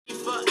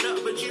fucked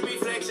up, but you be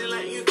flexing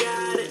like you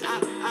got it. I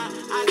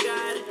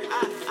got it.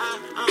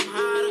 I'm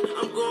hotter.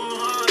 I'm going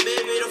hard,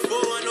 baby. The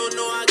 410,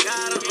 no, I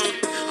got it.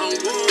 I'm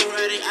born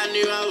ready. I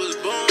knew I was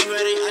born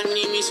ready. I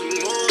need me some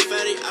more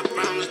fatty. I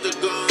promise to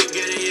go and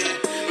get it, yeah.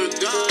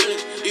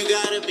 Regardless, you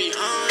gotta be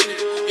on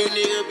it. You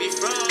nigga be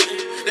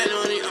frauding. That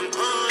only I'm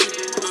on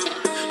it.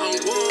 I'm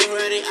born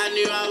ready. I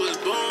knew I was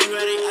born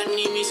ready. I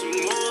need me some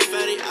more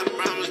fatty. I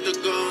promise to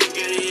go and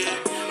get it, yeah.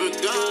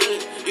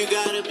 Regardless, you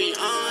gotta be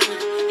on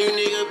it. You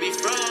nigga be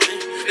frauding.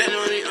 That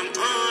only I'm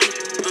on it.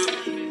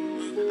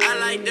 I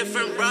like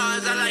different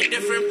bras, I like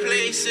different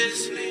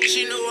places.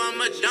 She know I'm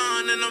a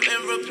don and I'm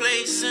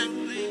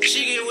irreplacing.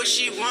 She get what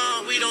she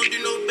want, we don't do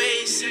no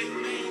basic.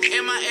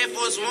 In my Air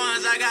Force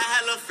Ones, I got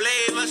hella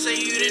flavor. Say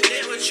you done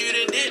did what you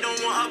done did, don't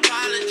want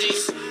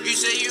apologies. You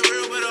say you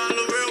real, but all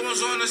the real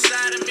ones on the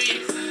side of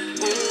me.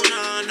 Ooh,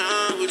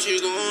 nah, what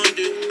you gon'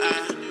 do?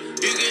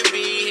 You can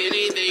be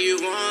anything you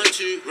want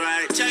to,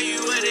 right? Tell you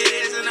what it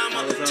is and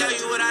I'ma tell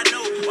you what I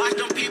know. Watch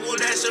them people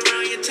that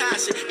surround you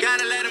toxic,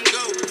 gotta let them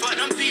go. Fuck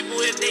them people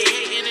if they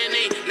hating and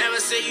they never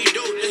say you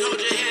dope. Just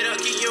hold your head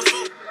up, keep your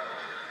focus.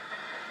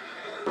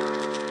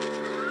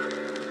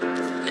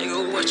 Nigga,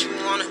 what you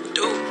wanna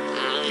do?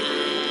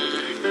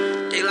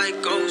 They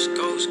like ghosts.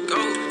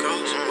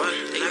 What?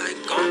 They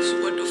like ghosts.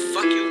 What the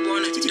fuck you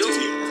wanna do?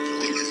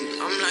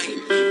 I'm like,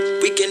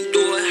 we can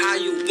do it how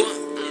you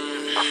want.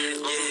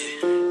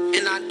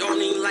 And I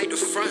don't even like the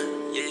front.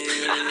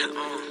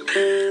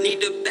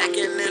 Need the back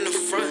end and the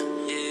front.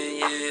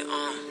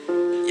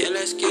 Yeah,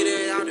 let's get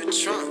it out the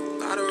trunk.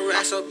 Lot of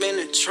racks up in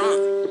the trunk.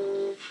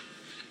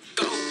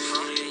 Go.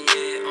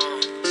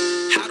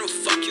 How the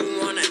fuck you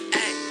wanna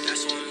act?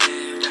 That's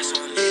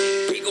on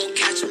me. We gon'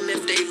 catch them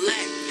if they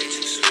lack. They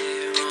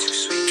too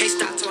sweet. Can't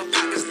stop till my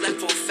pockets left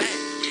for fat.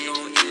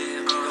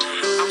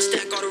 I'ma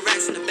stack all the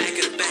racks in the back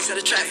of the back. Set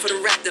a trap for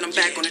the rap, then I'm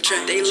back on the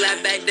track. They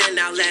laugh back then,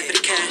 now laugh at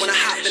the cash. When I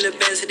hop in the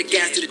Benz, hit the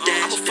gas to the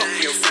dash. I'ma fuck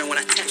with your friend when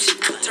I tap shit.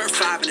 Turn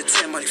 5 into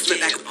 10, money flip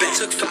back a back.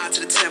 Took 5 to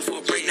the 10 for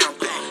a breakdown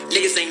back.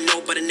 Niggas ain't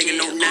know, but a nigga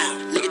know now.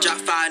 Nigga drop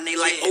 5 and they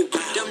like, oh,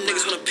 them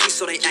niggas want a piece,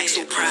 so they act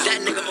so proud.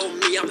 That nigga owe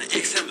me, I'ma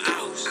X him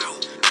out.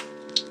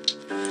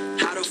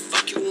 How the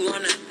fuck you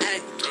wanna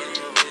act?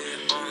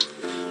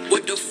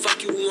 What the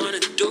fuck you wanna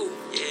do?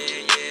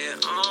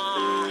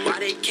 Why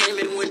they came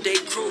in with they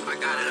crew? I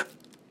got it.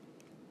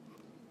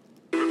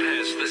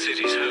 Repairs the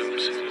city's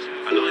homes.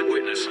 An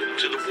eyewitness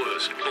to the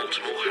worst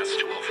Baltimore has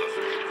to offer.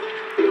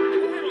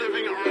 We're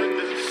living on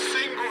the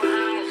single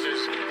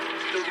houses,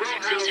 the row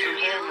house in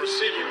Baltimore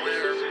City,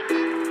 where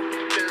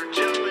they're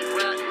generally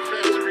rat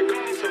infested,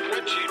 regardless of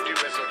what you do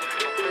as a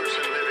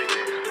person living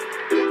there.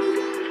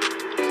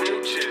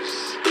 Roaches,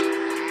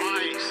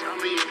 mice, I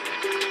mean,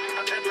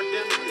 an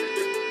epidemic.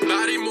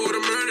 Body more to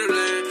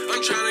murderland.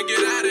 I'm trying to get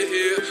out of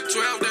here.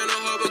 12 down the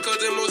harbor, cause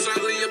they're most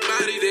likely your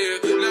body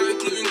there. Not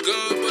including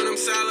God, but I'm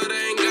solid, I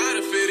ain't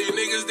gotta fit. These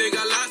niggas, they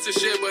got lots of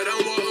shit, but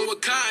I'm walking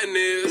with cotton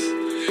is.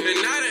 And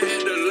I done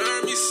had to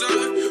learn me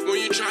something. When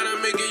you try to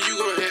make it, you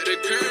gon' have to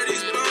curb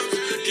these bumps.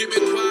 Keep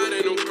it quiet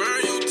and don't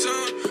burn your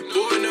tongue.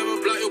 Boy, never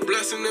block your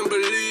blessing and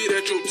believe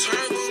that your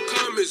turn gon'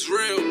 come, it's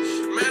real.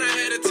 Man, I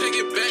had to take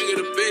it back to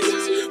the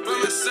basics. By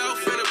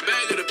myself in the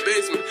back of the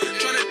basement.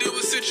 Trying to deal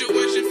with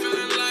situation,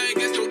 feeling like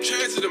it's no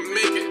chance to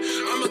make it.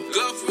 I'm a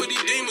guff with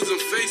these demons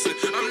I'm facing.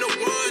 I'm the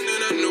one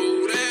and I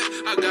know that.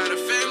 I got a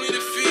family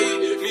to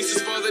feed.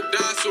 Niece's father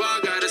died, so I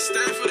gotta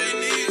stand for their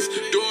needs.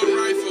 Do it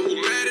right for who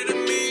matter to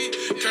me.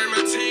 Carry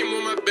my team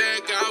on my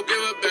back, I'll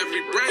give up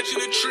every branch in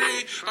the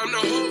tree. I'm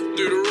the hope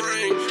through the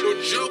rain, no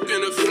joke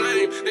in the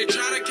flame. They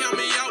try to count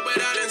me out, but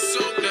I done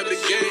soaked up the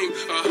game.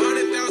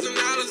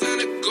 $100,000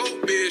 and a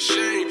goat be a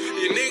shame.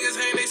 You niggas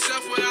hang they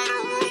self without a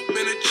rope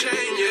and a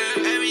chain,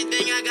 yeah.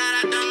 Everything I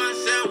got, I done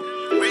myself.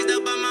 Raised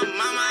up by my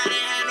mama, I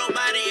didn't have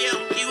nobody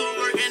else. He was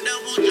working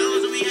double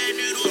jobs and we had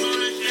noodles on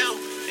the shelf.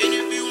 And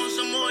if you want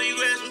some more, you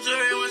grab some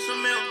cereal with some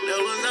milk. That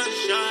was a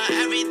shot.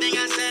 Everything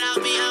I said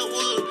I'll be, I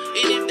would.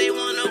 And if they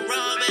wanna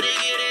rob, better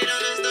get it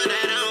understood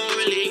that I don't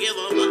really give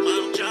a fuck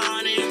about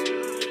y'all niggas.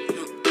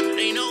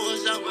 They know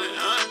what's up with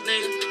us,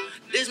 niggas.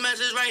 This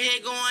message right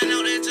here going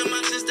out there to my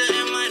sister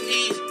and my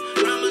niece.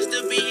 Promise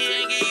to be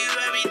here and give you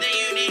everything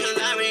you need. Cause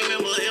I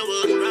remember it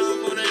was rough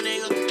for the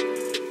nigga.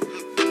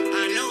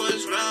 I know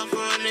it's rough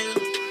for a nigga.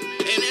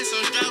 And there's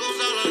some struggles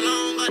all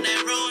along, but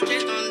that road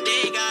just on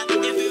dead guy.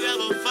 If you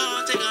ever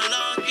fall, take a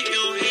loss, keep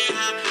your head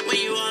high. When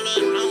you all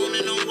alone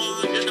in the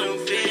wall, just don't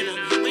fear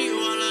none. When you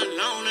all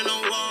alone in the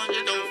wall,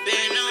 just don't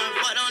fear none.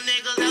 Fuck them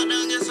niggas out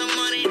there, get some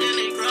money, then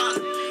they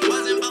cross.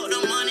 Wasn't about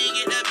the money,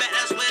 get that back,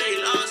 that's where they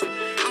lost.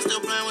 I'm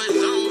still playing with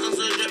zones, I'm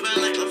still dripping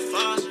like a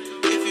faucet.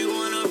 If you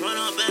wanna run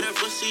up, better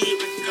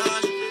proceed with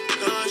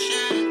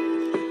caution.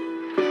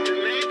 The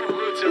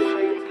neighborhoods are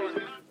full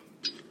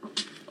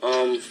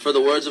of For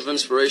the words of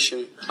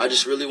inspiration, I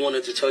just really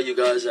wanted to tell you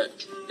guys that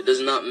it does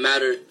not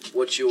matter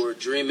what your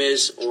dream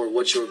is or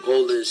what your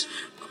goal is.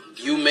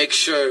 You make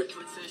sure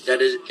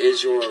that it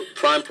is your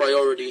prime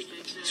priority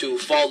to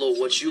follow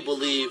what you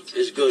believe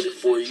is good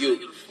for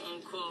you.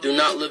 Do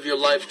not live your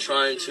life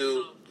trying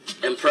to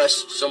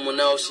impress someone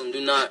else, and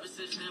do not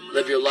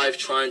live your life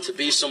trying to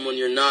be someone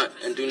you're not,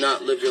 and do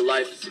not live your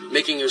life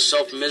making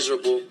yourself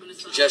miserable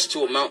just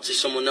to amount to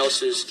someone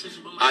else's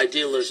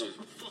idealism.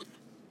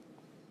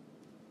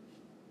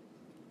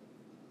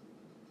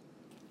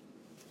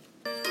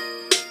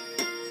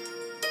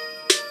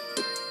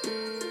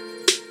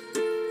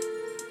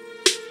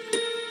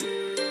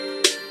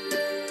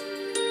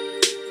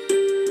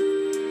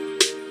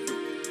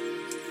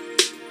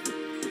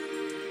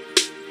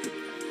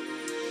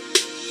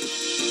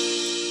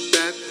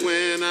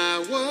 When I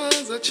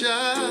was a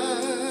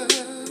child,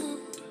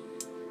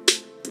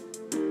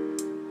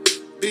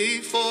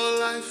 before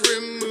life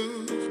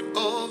removed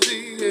all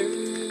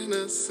the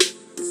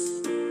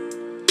innocence,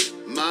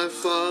 my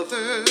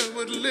father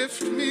would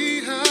lift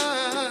me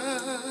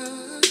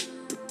high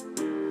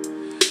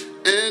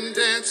and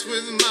dance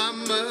with my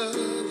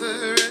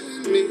mother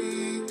and me,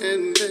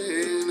 and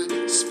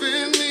then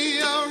spin me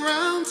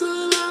around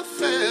till I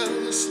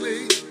fell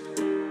asleep.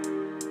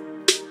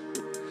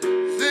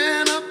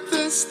 Then up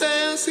the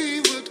stairs he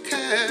would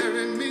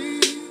carry me,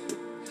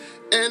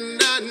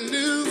 and I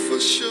knew for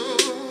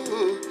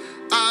sure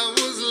I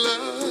was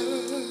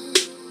loved.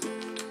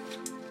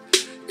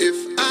 If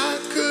I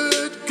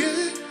could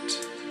get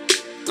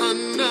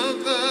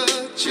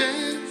another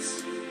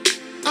chance,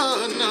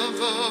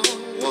 another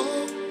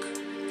walk,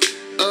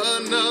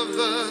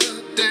 another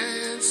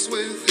dance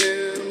with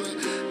him,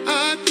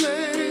 I'd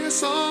play a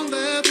song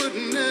that would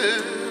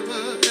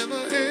never,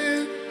 ever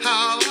end.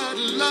 How I'd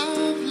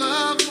love,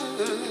 love,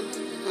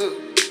 love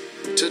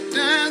to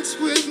dance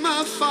with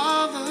my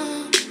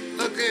father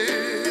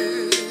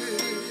again.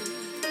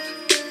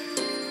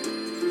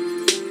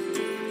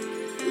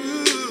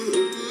 Ooh.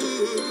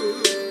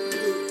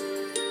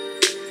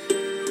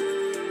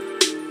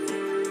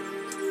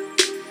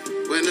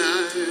 When I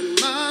and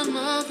my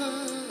mother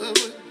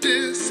would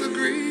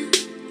disagree,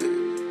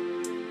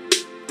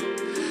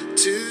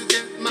 to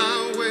get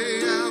my way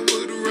I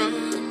would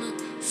run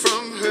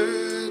from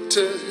her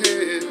to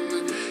him.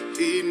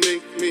 He'd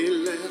make me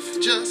laugh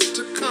just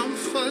to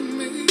comfort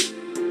me,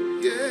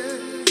 yeah,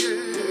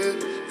 yeah.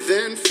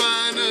 Then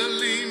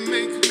finally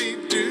make me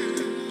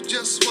do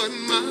just what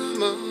my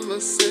mama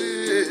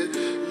said.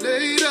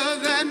 Later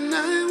that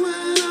night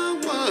when I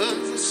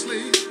was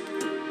asleep,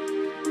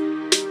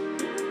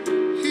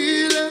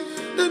 he left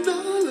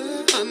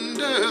 $1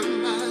 under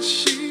my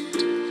sheet.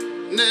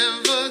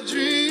 Never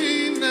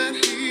dreamed that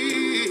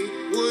he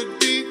would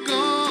be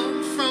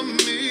gone from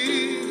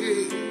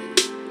me.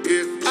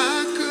 If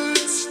I could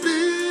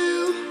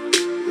steal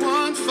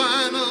one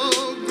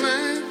final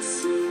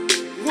glance,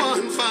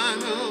 one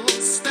final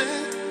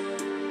step,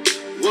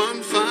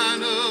 one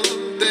final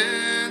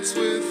dance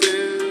with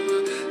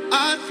him,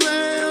 I'd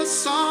play a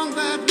song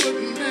that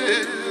would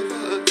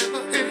never,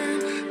 ever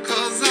end.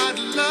 'Cause I'd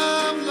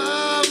love,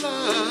 love,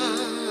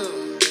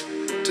 love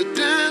to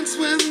dance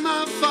with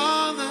my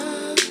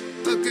father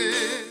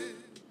again.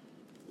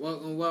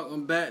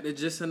 Welcome back to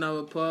Just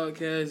Another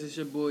Podcast. It's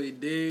your boy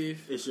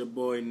Dave. It's your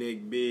boy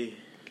Nick B.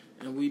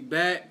 And we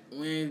back.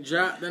 We ain't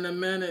dropped in a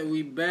minute.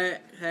 We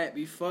back.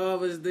 Happy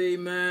Father's Day,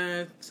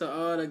 man, to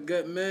all the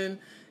good men.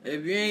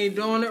 If you ain't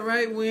doing it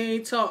right, we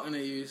ain't talking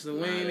to you. So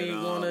we ain't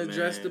even going to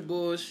address the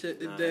bullshit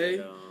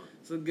today.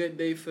 It's a good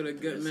day for the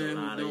good men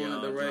who doing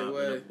it the right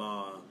way. The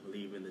ball,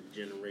 leaving the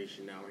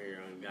generation out here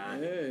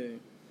unguided. Hey.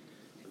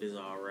 It's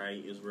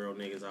alright. It's real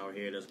niggas out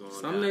here that's going.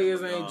 Some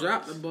niggas ain't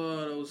dropped the ball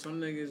though. Some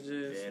niggas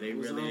just they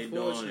was really ain't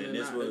doing unfortunate it.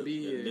 not to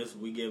be here. This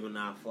we giving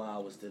our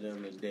flowers to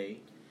them today.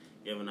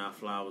 Giving our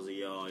flowers to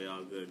y'all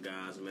good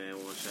guys, man.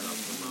 Want to shout out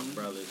to my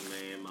brothers,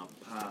 man, my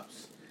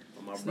pops,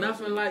 my It's brothers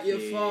nothing like your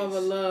kids.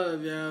 father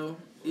love, yo.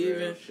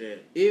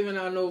 Even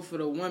I know for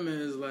the women,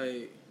 it's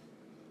like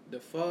the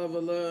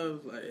father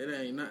love, like it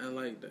ain't nothing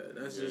like that.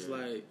 That's just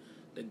like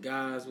the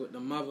guys with the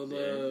mother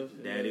love.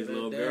 Daddy's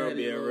little girl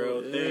be a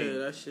real thing. Yeah,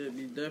 that shit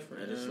be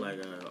different. It's like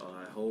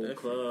a whole different.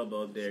 club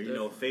out there. It's you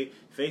know,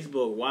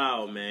 Facebook,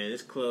 wow, man.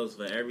 There's clubs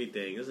for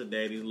everything. There's a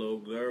Daddy's Little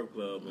Girl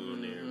club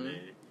on there, man.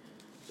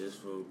 Just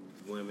for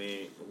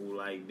women who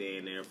like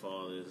being their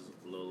father's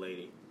little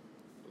lady.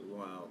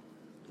 Wow.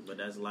 But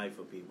that's life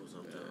for people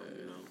sometimes,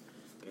 you know.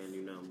 Can't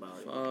do nothing about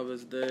it.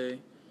 Father's Day,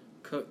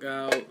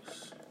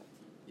 cookouts,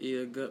 eat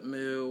a good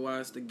meal,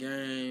 watch the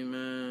game,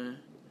 man.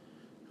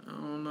 I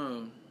don't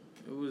know.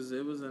 It was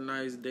a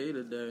nice day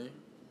today.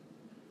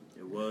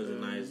 It was a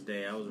nice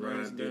day. I was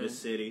riding through the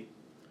city.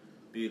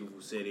 Beautiful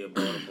city of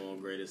Baltimore,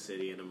 greatest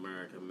city in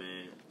America,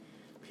 man.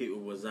 People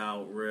was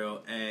out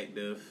real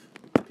active.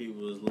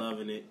 People was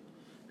loving it.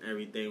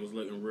 Everything was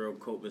looking real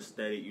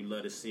copacetic. You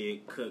love to see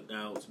it.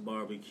 Cookouts,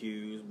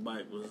 barbecues,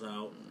 bike was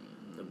out.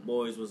 The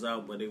boys was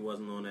out, but they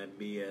wasn't on that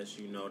BS,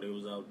 you know. They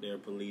was out there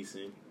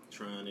policing,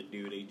 trying to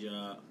do their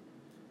job,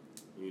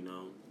 you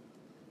know.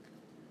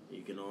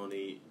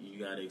 You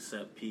gotta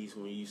accept peace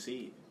when you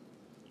see it.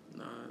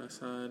 Nah, that's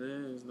how it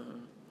is,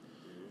 though.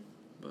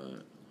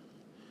 But,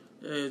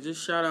 yeah,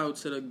 just shout out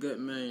to the good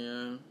men,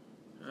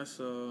 yeah. That's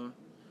all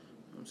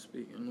I'm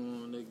speaking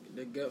on.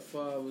 The good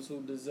fathers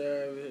who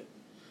deserve it.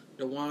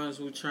 The ones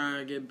who try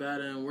and get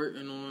better and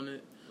working on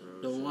it.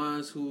 The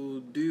ones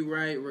who do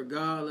right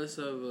regardless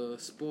of a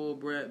spoiled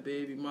brat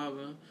baby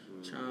mother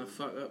trying to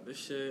fuck up the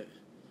shit.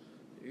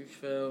 You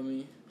feel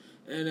me?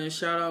 And then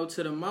shout out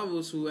to the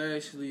mothers who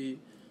actually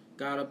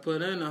gotta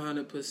put in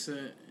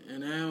 100%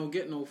 and they don't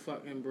get no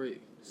fucking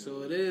break.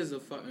 So it is a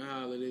fucking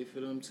holiday for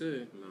them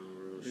too. No,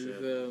 real You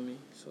shit. feel me?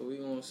 So we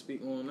gonna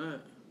speak on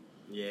that.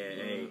 Yeah,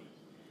 hey.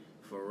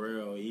 For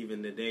real,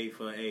 even today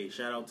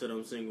shout out to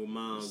them single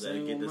moms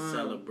that get to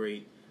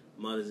celebrate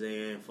Mother's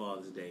Day and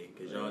Father's Day,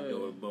 because y'all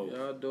do it both.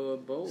 Y'all do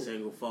it both.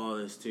 Single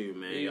fathers too,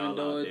 man. Even y'all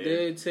though out it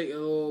there. did take a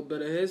little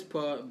bit of his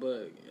part,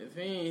 but if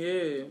he ain't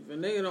here, if a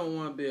nigga don't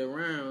want to be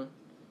around,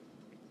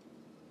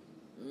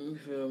 you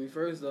feel me?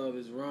 First off,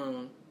 it's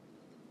wrong.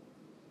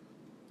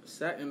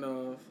 Second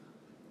off,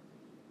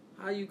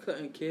 how you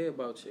couldn't care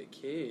about your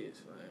kids?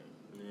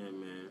 Like, Yeah,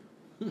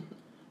 man.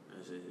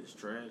 It's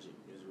tragic.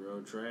 It's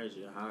real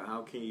tragic.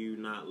 How can you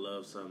not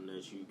love something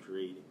that you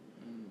created?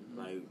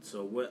 Like,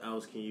 so what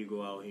else can you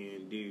go out here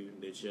and do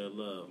that you'll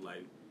love?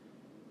 Like,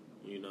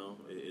 you know,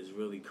 it's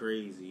really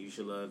crazy. You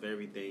should love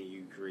everything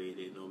you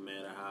created, no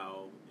matter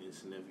how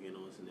insignificant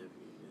or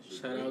insignificant.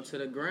 shout out to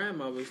the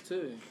grandmothers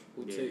too,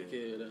 who take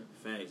care of them.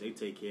 Facts. They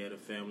take care of the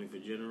family for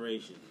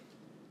generations.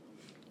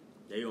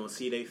 They gonna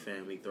see their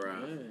family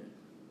thrive. Yeah.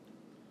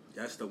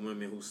 That's the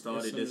women who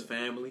started this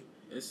family.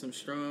 It's some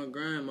strong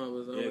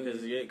grandmothers.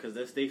 Because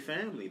that's their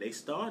family. They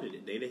started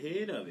it. They the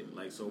head of it.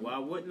 Like, so why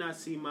wouldn't I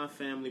see my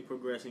family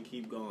progress and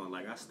keep going?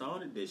 Like, I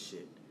started this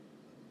shit.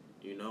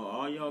 You know,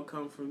 all y'all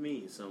come from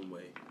me in some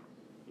way.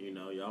 You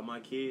know, y'all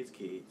my kids.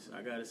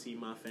 I gotta see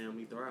my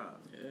family thrive.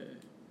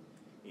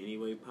 Yeah. Any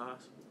way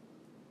possible.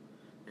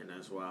 And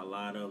that's why a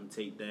lot of them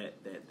take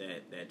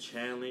that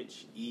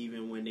challenge,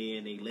 even when they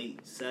in their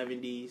late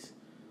 70s.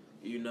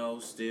 You know,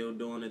 still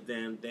doing the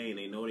damn thing.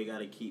 They know they got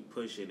to keep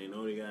pushing. They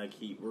know they got to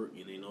keep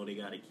working. They know they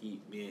got to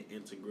keep being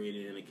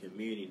integrated in the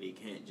community. They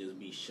can't just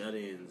be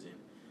shut-ins and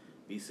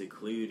be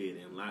secluded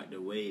and locked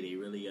away. They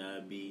really got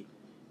to be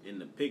in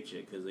the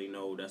picture because they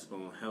know that's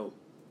going to help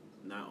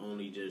not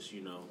only just, you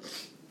know,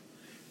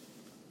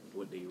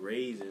 what they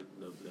raising,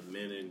 the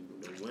men and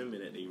the women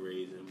that they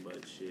raising,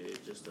 but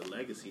shit, just the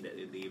legacy that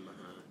they leave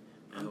behind.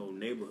 That whole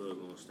neighborhood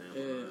gonna stand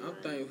behind. Yeah, I'm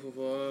thankful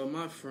for all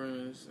my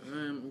friends.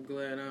 I'm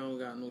glad I don't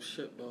got no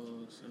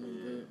shitballs.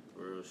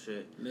 Real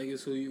shit.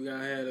 Niggas who you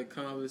gotta have a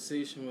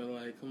conversation with,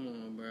 like, come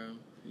on, bro.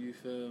 You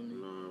feel me?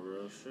 No,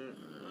 real shit.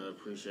 I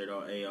appreciate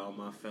all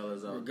my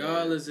fellas out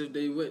regardless if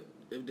they with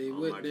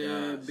my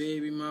their guys.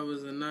 baby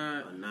mothers or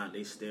not. there. Or not,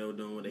 they still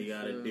doing what they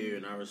gotta do,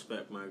 and I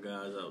respect my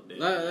guys out there.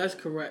 Let's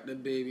correct the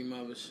baby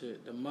mother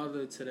shit. The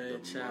mother to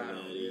that The child. mother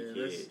of these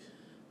Let's kids.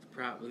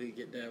 properly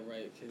get that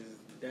right, because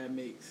that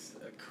makes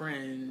a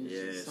cringe.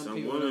 Yeah, some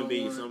people women don't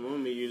be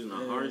wanna- using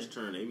a harsh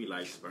term. They be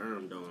like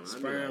sperm donor.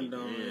 Sperm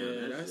donor,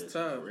 yeah, that's just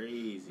tough.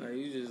 crazy. Like,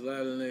 you just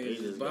let a They nigga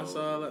just just bust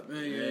go- all up in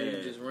you and Yeah.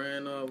 you just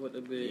ran off with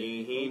the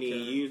baby. He ain't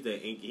even use that.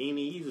 He ain't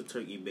even use a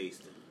turkey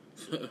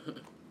baster.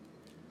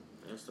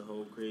 That's the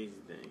whole crazy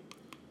thing.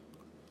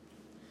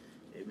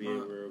 It be a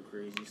real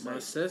crazy sight. My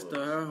sister,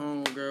 her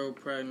homegirl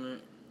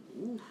pregnant.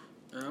 Oof.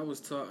 And I was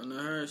talking to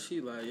her.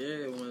 She like,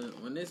 yeah,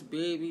 when this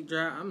baby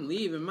drop, I'm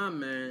leaving my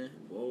man.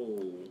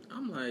 Whoa.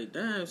 I'm like,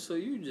 damn. So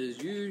you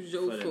just used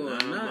your For the for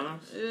 9 not?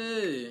 months?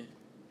 Yeah.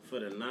 For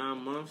the 9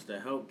 months to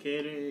help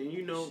cater, and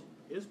you know,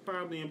 it's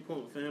probably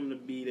important for him to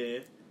be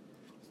there,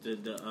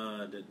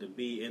 to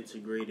be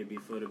integrated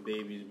before the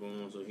baby's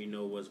born, so he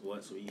know what's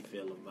what, so he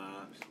feel the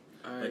vibes.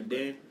 Alright,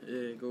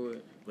 yeah, go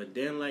ahead. But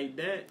then like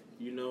that,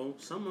 you know,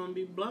 some of them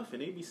be bluffing.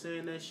 They be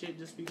saying that shit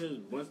just because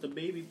once the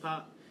baby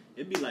pop,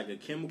 it be like a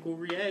chemical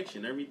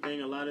reaction.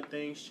 Everything, a lot of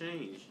things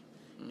change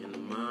in the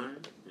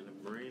mind, in the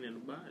brain, and the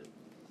body.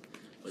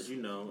 But you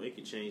know, it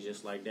could change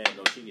just like that.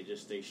 Though she could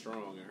just stay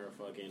strong in her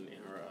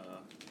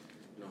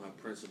her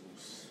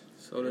principles.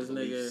 So this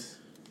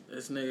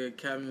nigga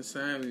Kevin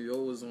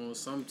Samuel was on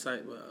some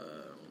type of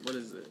what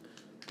is it?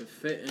 The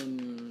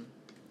fitting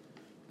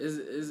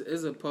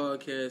is a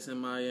podcast in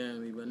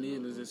Miami, but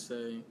needless to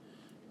say,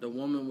 the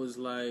woman was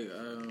like,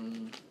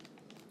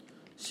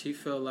 she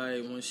felt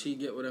like when she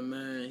get with a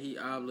man, he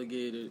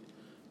obligated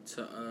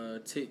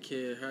to take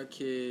care of her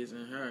kids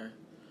and her.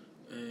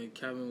 And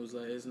Kevin was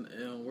like, it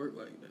don't work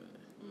like that.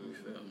 You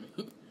feel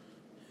me?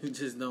 It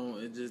just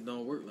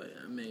don't work like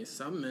that. I mean,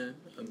 some men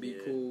would be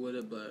cool with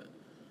it, but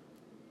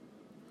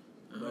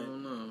I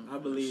don't know. I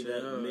believe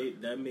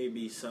that may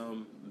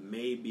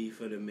be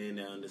for the men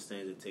that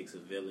understands it takes a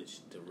village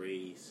to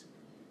raise.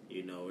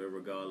 You know,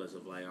 regardless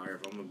of like, all right,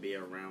 if I'm gonna be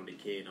around the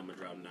kid, I'm gonna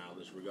drop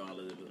knowledge,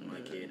 regardless if it's my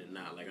kid or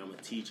not. Like, I'm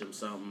gonna teach him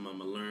something, I'm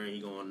gonna learn,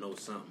 he gonna know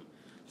something.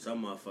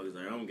 Some motherfuckers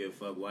like, I don't give a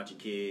fuck, watch a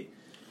kid,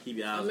 keep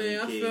your eyes on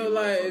your kid. I feel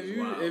like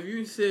if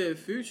you said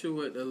future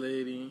with the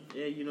lady,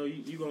 yeah, you know,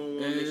 you gonna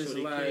want to make sure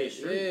they like, kid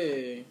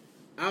straight.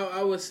 Yeah,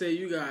 I would say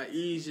you gotta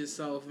ease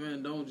yourself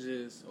in. Don't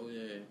just,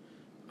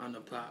 on the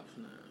pops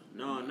now.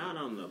 No, not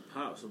on the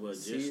pops, but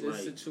see just the like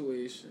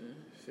situation,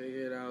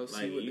 figure it out,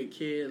 like see what the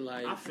kid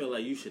like. I feel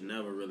like you should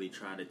never really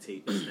try to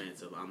take the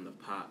stance of I'm the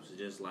pops.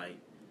 Just like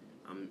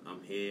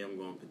I'm here. I'm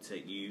gonna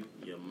protect you,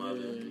 your mother.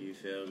 Yeah. You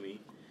feel me?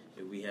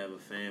 If we have a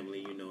family,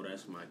 you know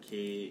that's my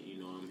kid. You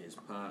know I'm his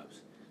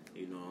pops.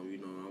 You know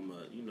I'm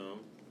a. You know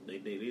they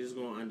just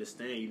gonna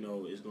understand. You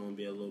know it's gonna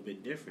be a little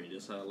bit different.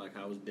 Just how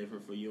it's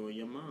different for you and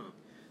your mom.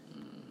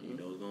 You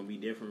know, it's going to be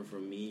different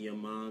from me, your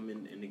mom,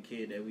 and the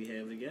kid that we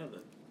have together.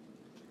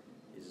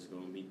 It's just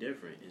going to be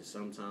different. And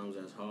sometimes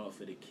that's hard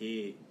for the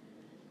kid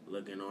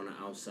looking on the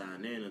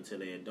outside in until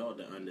they adult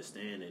to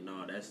understand that,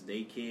 no, that's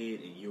their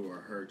kid and you are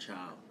her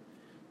child.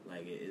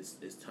 Like, it's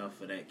tough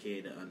for that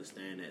kid to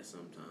understand that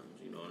sometimes,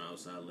 you know, on the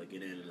outside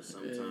looking in. And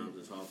sometimes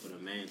it's hard for the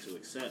man to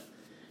accept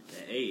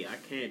that, hey, I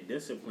can't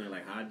discipline.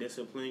 Like, how I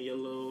discipline your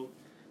little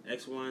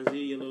X, Y, and Z,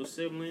 your little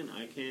sibling,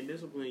 I can't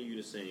discipline you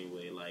the same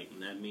way. Like,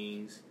 and that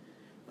means...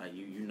 like,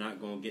 you're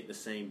not going to get the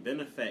same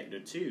benefactor,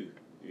 too.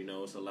 You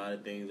know, it's a lot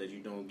of things that you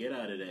don't get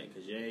out of that.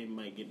 Because, yeah, you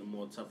might get the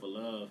more tougher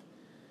love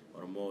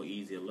or the more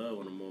easier love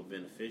or the more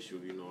beneficial,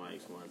 you know,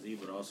 X, Y, and Z.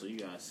 But also, you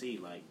got to see,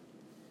 like,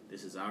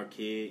 this is our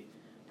kid.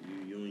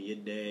 You and your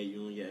dad,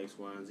 you and your X,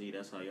 Y, and Z.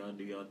 That's how y'all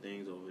do y'all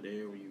things over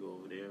there. When you go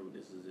over there,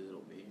 this is it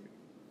over here.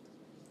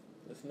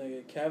 This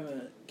nigga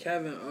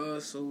Kevin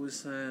also was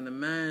saying the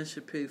man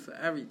should pay for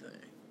everything.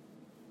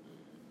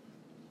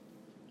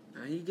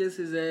 Now, he gets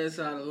his ass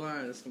out of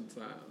line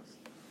sometimes.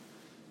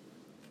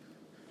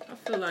 I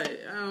feel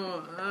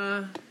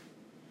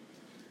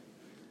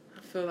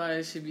like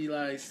it should be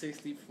like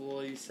 60-40,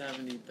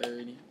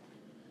 70-30.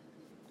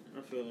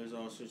 I feel it's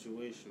all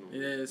situational.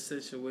 Yeah, it's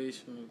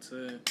situational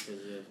too.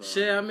 If,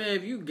 shit, I mean,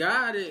 if you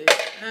got it,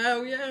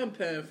 hell yeah, I'm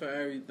paying for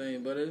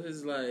everything. But if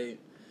it's like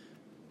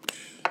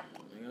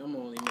I'm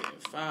only making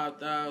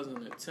 $5,000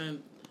 or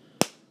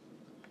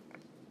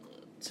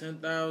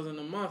 $10,000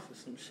 a month or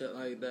some shit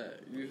like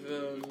that. You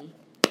feel me?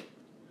 Yeah,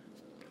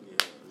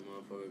 the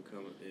motherfucker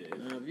coming there.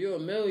 Now, if you're a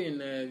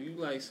millionaire, if you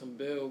like some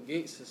Bill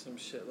Gates or some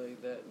shit like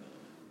that, man,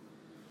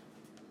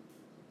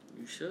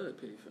 you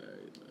should pay for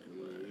everything.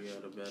 Yeah,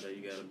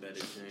 you got a better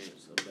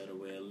chance, a better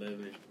way of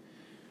living.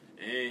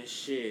 And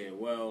shit,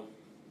 well,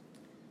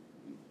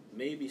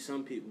 maybe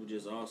some people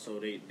just also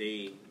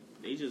they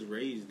just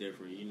raised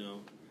different, you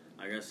know.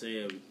 Like I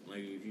said, like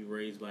if you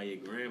raised by your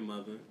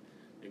grandmother,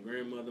 the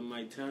grandmother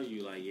might tell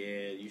you, like,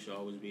 yeah, you should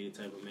always be the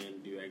type of man to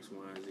do X,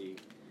 Y, and Z.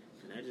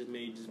 And that just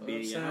may just be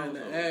in your household.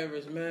 The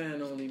average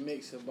man only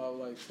makes about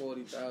like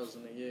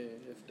 $40,000 a year,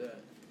 if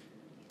that.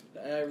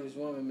 The average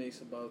woman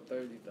makes about $30,000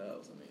 a year.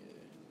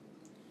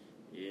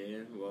 Yeah,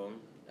 well,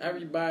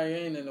 everybody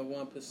ain't in the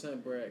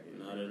 1% bracket.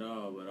 Not at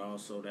all, but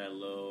also that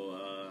little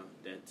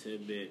that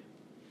tidbit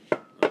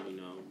of, you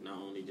know, not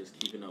only just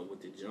keeping up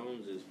with the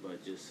Joneses,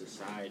 but just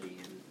society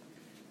and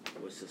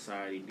what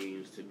society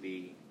deems to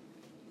be,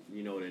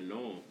 you know, the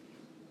norm.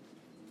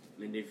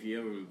 And if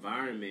your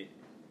environment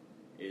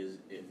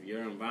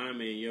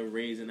you're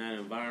raised in that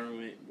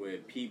environment where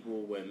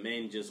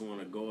men just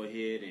want to go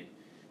ahead and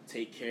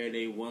take care of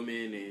their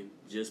woman and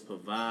just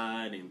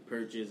provide and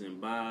purchase and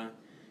buy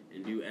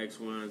and do X,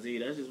 Y, and Z,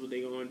 that's just what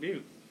they're going to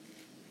do.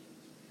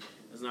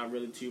 There's not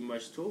really too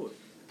much to it.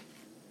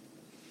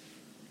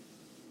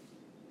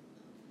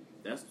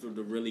 That's the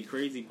really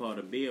crazy part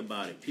to be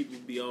about it. People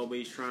be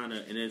always trying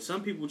to, and then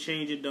some people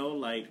change it though,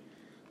 like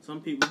some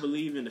people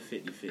believe in the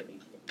 50-50.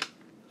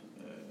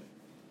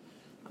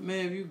 I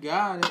mean, if you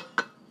got it,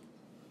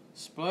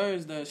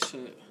 splurge that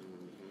shit.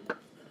 Mm-hmm.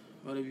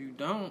 But if you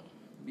don't,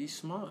 be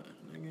smart,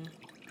 nigga.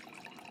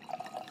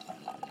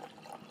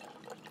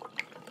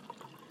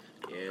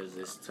 Yeah,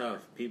 it's tough.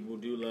 People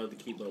do love to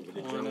keep up with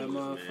the Joneses, that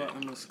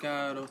motherfucking man.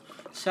 Moscato.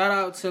 Shout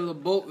out to La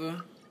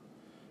Boca.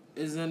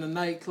 Is in a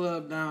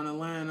nightclub down in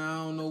Atlanta. I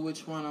don't know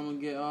which one. I'm gonna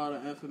get all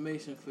the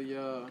information for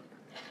y'all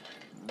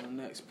on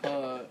the next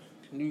pod.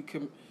 New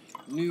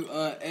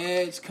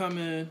ads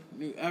coming,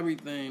 new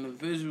everything. The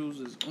visuals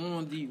is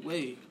on the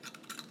way.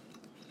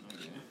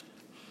 Okay.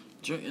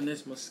 Drinking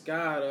this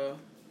Moscato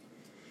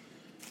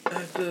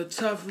after a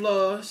tough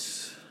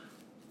loss.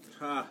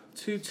 Ha.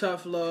 2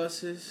 tough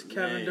losses. Man,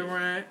 Kevin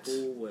Durant.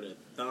 Who would have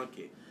thunk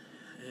it?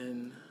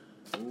 And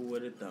who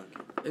would have thunk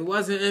it? It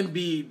wasn't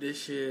Embiid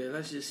this year.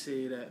 Let's just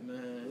say that,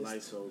 man.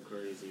 Life's so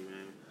crazy,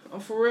 man. Oh,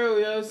 for real,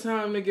 yo. It's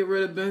time to get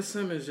rid of Ben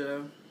Simmons,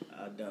 yo.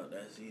 I doubt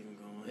that's even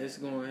going to happen. It's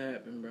going to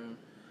happen, bro.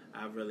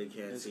 I really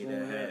can't see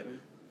that happen.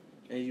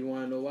 And you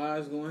want to know why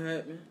it's going to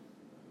happen?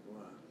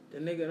 Why? The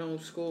nigga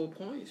don't score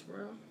points,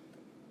 bro.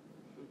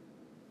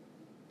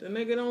 The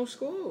nigga don't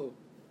score.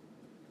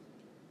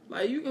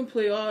 Like, you can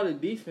play all the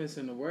defense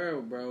in the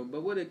world, bro,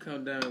 but what it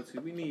come down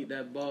to, we need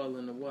that ball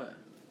in the what?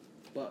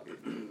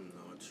 Bucket.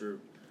 No,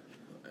 true.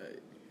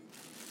 Right.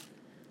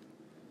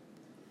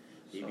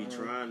 He be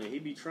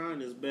trying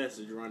his best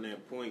to run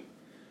that point,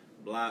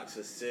 blocks,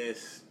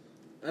 assists.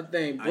 I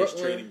think Brooklyn. Ice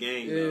trade the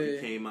game, though. He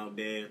came out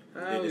there,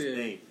 did his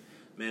thing.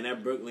 Man,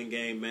 that Brooklyn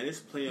game, man,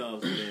 this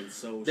playoffs been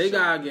so. They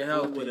gotta get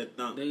healthy. Who would have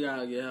thunk? They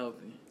gotta get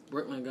healthy.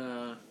 Brooklyn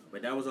got.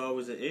 But that was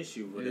always an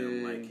issue with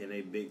them. Like, can they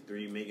big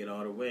three make it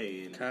all the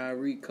way? And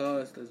Kyrie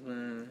cost us,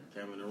 man.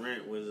 Kevin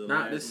Durant was the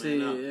not last to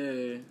man up.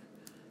 see, yeah.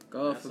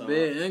 God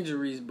forbid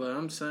injuries, but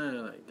I'm saying,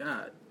 like,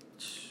 God.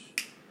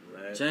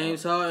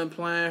 James Harden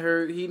playing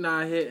hurt. He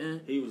not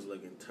hitting. He was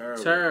looking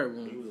terrible.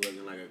 Terrible. He was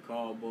looking like a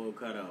cardboard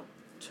cutout.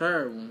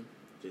 Terrible.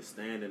 Just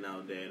standing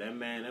out there. That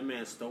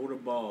man stole the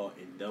ball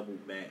and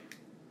doubled back.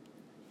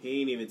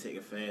 He ain't even take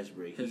a fast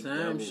break. His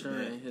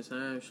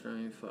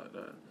hamstring fucked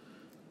up.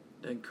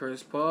 Then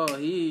Chris Paul,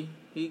 he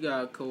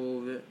got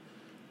COVID,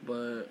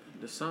 but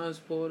the Suns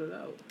pulled it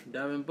out.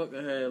 Devin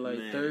Booker had like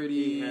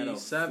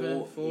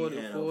 37, 40.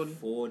 He had a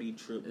 40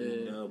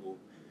 triple-double.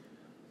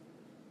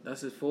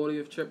 That's his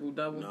 40th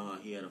triple-double? No,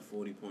 he had a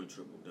 40-point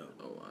triple-double.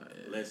 Oh,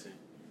 yeah. Listen,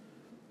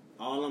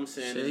 all I'm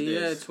saying is he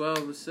this. had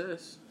 12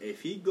 assists.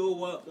 If he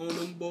go up on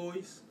them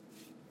boys,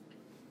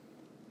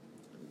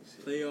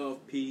 playoff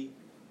P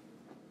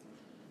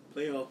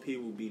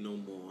will be no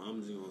more.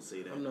 I'm just gonna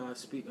say that. I'm not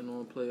speaking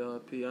on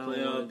playoff P.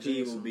 Playoff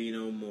P will be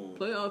no more.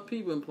 Playoff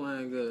P been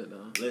playing good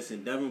though.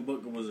 Listen, Devin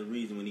Booker was the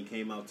reason when he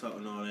came out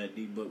talking all that.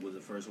 D-Book was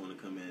the first one to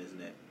come at his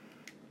neck.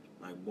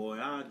 Like, boy,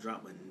 I'll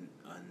drop a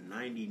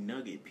 90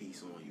 nugget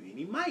piece on you, and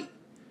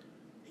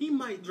he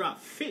might drop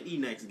 50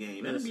 next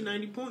game. That'll be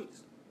 90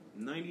 points.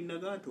 90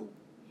 nuggato.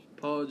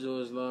 Paul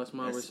George lost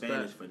my That's respect.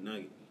 Spanish for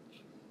nugget.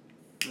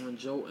 And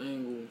Joe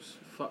Ingles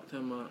fucked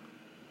him up.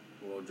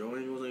 Well, Joe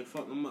Ingles ain't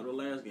fucking him up the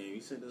last game.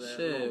 He sent his ass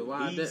Shit, home.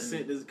 why didn't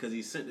he? Because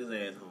he sent his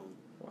ass home.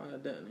 Why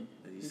didn't he?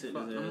 He sent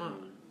fucked his ass him up.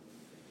 home.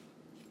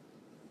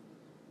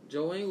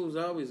 Joe Ingles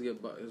always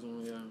get buckets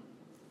on y'all.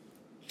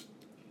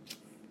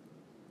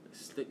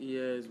 Sticky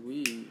ass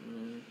weed,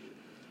 man.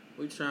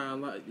 We trying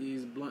to light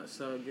these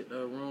blunts out, get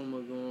the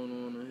aroma going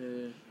on in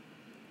here.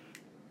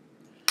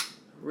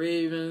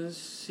 Ravens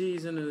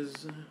season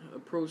is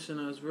approaching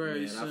us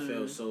very soon. I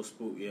feel so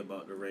spooky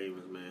about the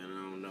Ravens, man.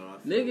 I don't know.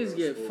 Niggas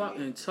get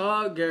fucking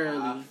Todd Gurley.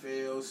 I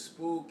feel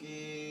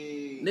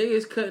spooky.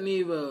 Niggas couldn't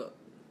even.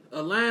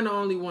 Atlanta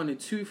only wanted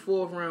 2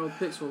 4th-round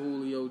picks for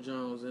Julio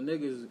Jones, and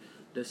niggas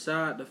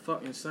decide to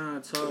fucking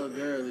sign Todd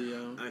Gurley,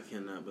 yo. I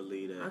cannot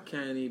believe that. I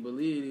can't even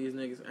believe these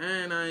niggas.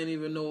 And I ain't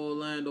even know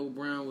Orlando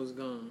Brown was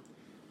gone.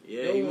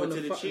 Yeah, he went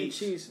to the fucking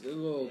Chiefs. The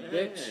little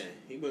bitch.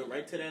 He went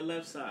right to that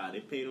left side. They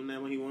paid him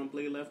that when he wanted to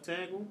play left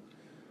tackle.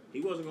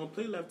 He wasn't going to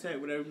play left tackle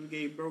whatever he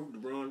gave broke.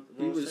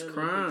 He was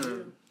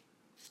crying.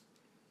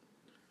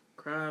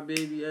 Cry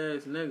baby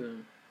ass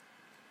nigga.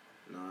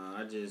 Nah,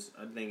 I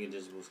think it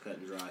just was cut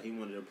and dry. He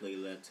wanted to play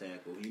left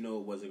tackle. He know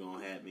it wasn't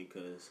going to happen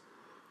because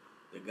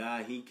the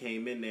guy he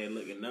came in there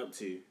looking up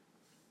to,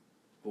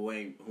 who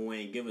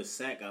ain't give a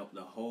sack out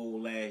the whole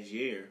last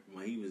year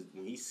when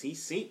he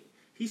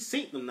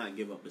synced them not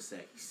give up a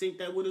sack. He synced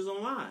that with his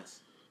own eyes.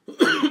 He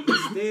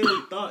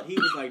still thought he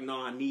was like,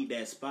 no, I need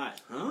that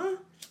spot. Huh?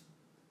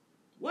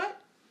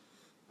 What?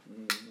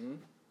 Mm-hmm.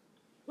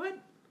 What?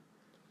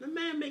 The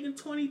man making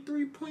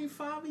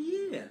 $23.5 a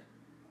year.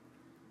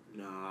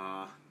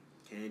 Nah,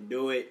 can't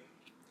do it.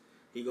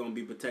 He gonna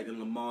be protecting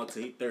Lamar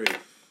till he 30.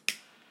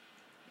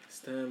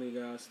 Stanley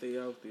gotta stay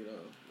healthy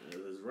though.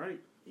 That's right.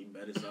 He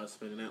better start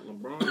spending that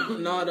LeBron.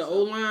 No, the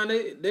O-line,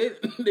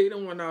 they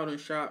done went out and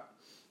shot.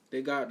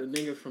 They got the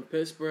nigga from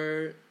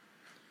Pittsburgh.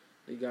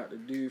 They got the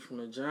dude from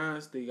the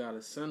Giants. They got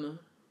a center.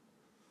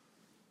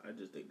 I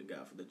just think the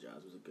guy from the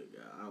Giants was a good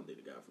guy. I don't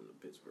think the guy from the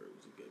Pittsburgh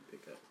was a good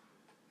pickup.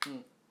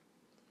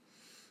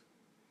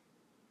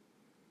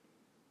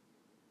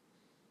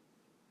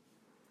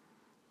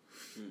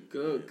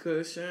 Good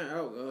cushion,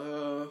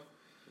 alcohol.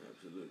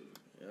 Absolutely.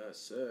 Yes,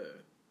 sir.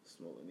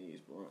 Smoking these,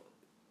 bro.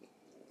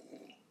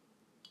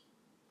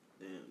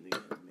 Damn,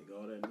 nigga, make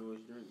all that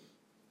noise drinking.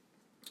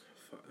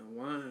 Fucking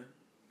wine.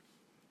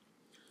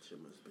 Shit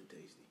must have been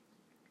tasty.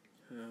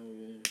 Hell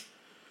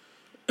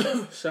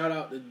yeah. Shout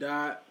out to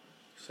Dot.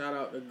 Shout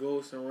out to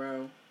Ghost and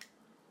Ralph.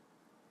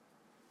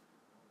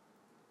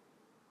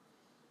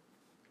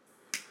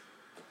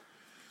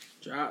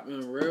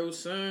 Dropping real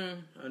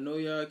soon. I know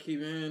y'all keep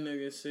hearing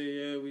niggas say,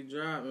 yeah, we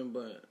dropping,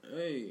 but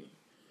hey,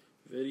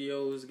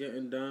 videos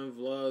getting done,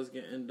 vlogs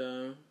getting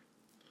done.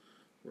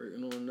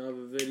 Working on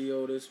another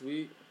video this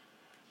week.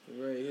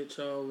 Get ready to hit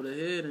y'all over the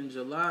head in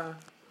July.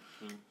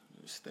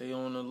 Stay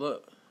on the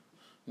look.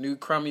 New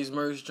Crummies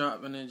merch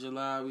dropping in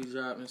July. We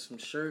dropping some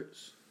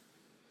shirts.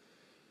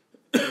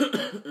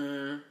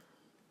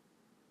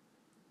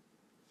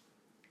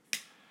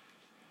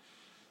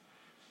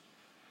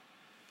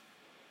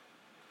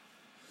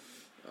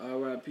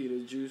 R.I.P.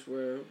 to Juice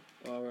WRLD.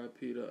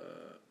 R.I.P. to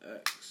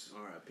X.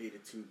 R.I.P. to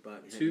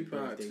Tupac. Happy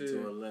Tupac, birthday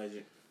too. to a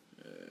legend.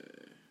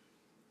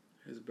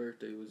 His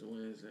birthday was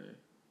Wednesday.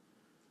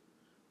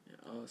 And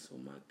also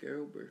my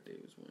girl birthday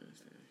was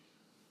Wednesday.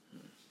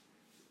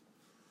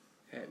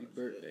 Happy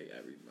birthday,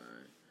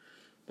 everybody.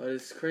 But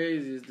it's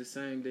crazy, it's the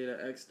same day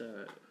that X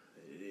died.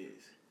 It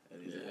is.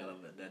 That is a hell of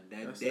a...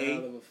 That's day, a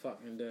hell of a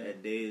fucking day.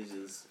 that day is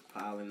just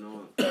piling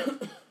on.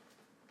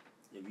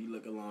 If you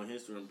look along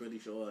history, I'm pretty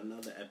sure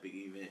another epic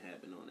event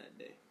happened on that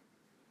day.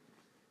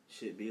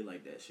 Should be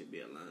like that. Should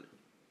be Atlanta.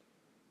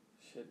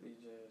 Should be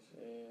just,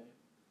 yeah.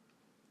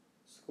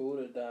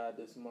 Scooter died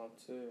this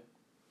month, too.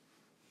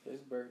 His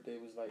birthday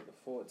was like the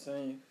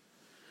 14th.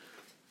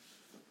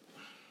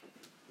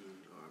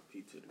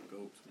 R.I.P. to the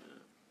GOATs, man.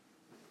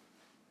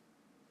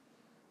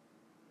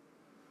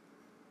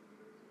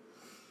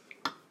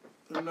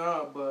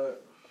 Nah,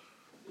 but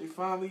they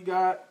finally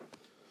got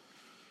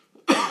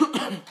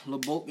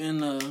LeBook in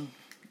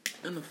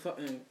the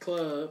fucking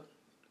club.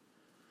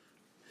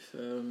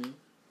 Feel me?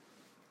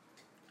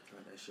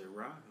 Got that shit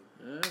rocking.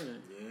 Yeah.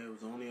 Yeah, it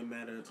was only a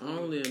matter of time.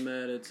 Only a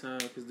matter of time,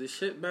 cause the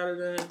shit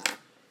better than.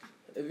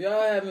 If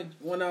y'all haven't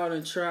went out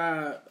and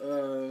tried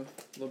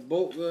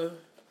LeBoca,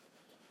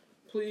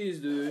 please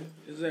do.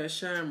 It's at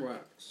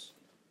Shamrocks.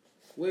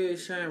 Where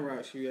is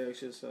Shamrocks? You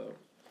ask yourself.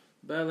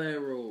 Bel Air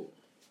Road.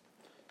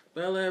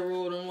 Bel Air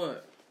Road and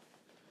what?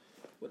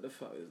 What the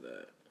fuck is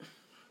that?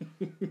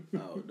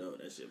 Oh no,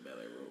 that shit Bel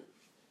Air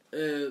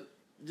Road.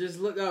 Just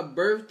look up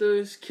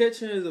Bertha's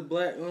Kitchen. Is a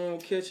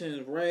black-owned kitchen.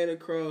 It's right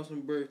across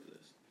from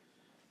Bertha's.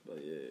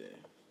 But yeah,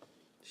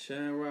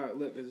 Shamrock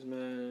Liquors,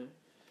 man.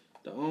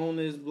 The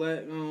owner is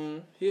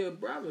black-owned. He a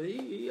brother.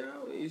 He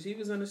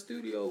was in the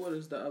studio with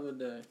us the other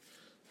day.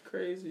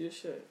 Crazy as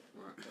shit.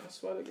 I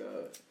swear to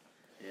God.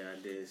 Yeah,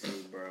 I did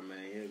see, bro,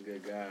 man. He a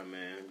good guy,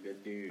 man.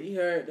 Good dude. He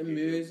heard the He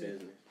music.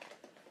 business.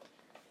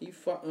 He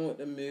fucking with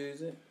the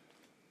music.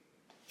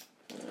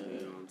 He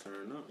don't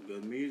turn up.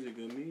 Good music,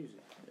 good music.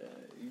 Yeah,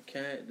 you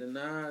can't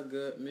deny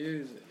good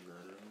music.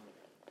 Not at all.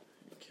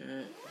 You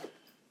can't.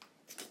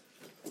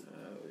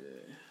 Oh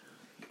yeah.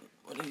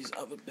 What are these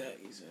other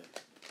baggies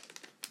at?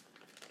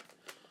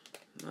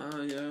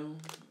 Nah, yo.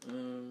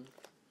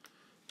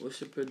 What's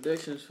your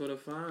predictions for the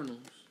finals?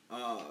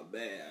 Oh,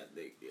 man, I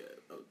think, yeah.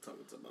 I was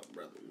talking to my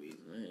brother,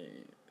 Weezy.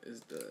 Man, it's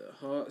the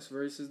Hawks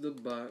versus the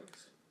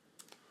Bucks.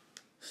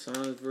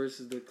 Suns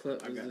versus the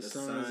Clippers. I got the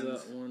Suns Suns.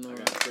 up 1-0. I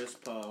got Chris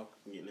Paul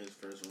getting his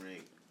first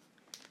ring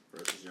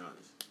versus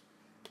Giannis.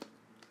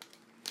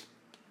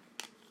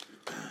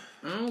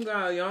 I don't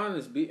got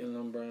Giannis beating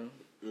them, bro.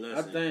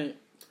 Listen,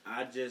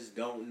 I just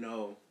don't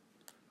know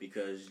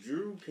because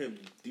Drew can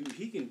do.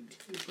 He can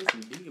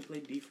play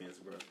defense,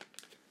 bro.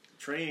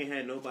 Trey ain't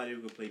had nobody who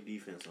could play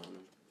defense on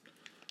him.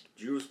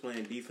 Drew was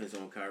playing defense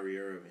on Kyrie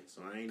Irving,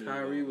 so I ain't.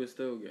 Kyrie was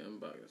still getting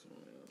buckets on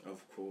him.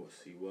 Of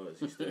course, he was.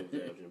 He still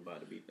averaging about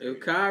to be 30. If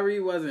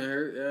Kyrie wasn't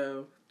hurt,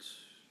 yo,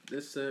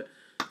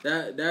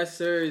 that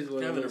series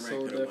was Kevin so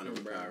Durant could have won different,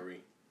 over bro.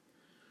 Kyrie.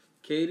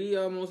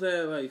 KD almost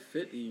had like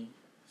 50,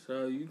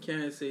 so you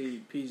can't say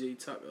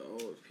PJ Tucker.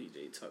 Oh, if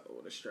PJ Tucker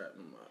would have strapped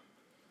him up.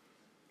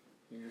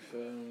 You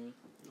feel me?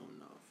 Oh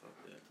no, fuck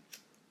that.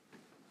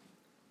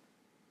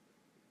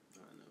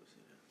 I never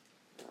see that.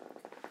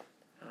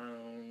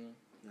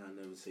 I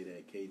never see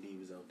that. KD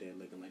was out there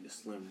looking like the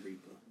Slim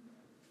Reaper.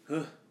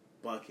 Huh,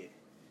 bucket.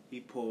 He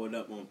pulled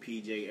up on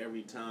PJ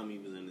every time he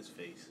was in his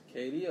face.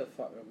 KD a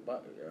fucking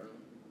bucket, yo.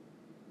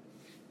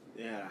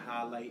 They had a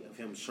highlight of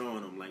him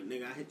showing him like,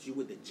 nigga, I hit you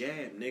with the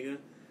jab, nigga.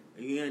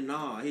 Yeah,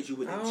 nah, I hit you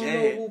with the I jab.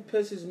 don't know who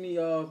pisses me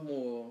off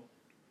more.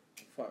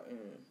 Fucking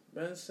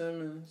Ben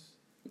Simmons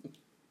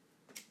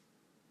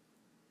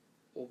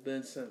or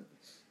Ben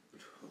Simmons.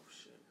 Oh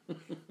shit. The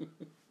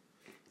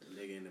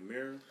nigga in the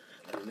mirror.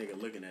 Or the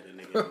nigga looking at the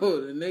nigga.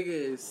 Bro, the nigga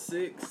is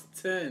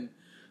 6'10".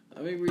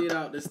 Let me read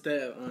out the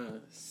stat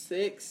line.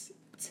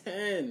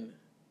 6'10".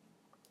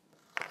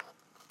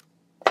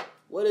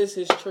 What is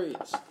his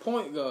traits?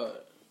 Point guard.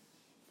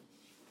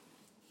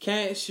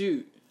 Can't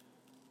shoot.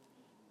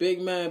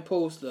 Big man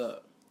post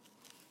up.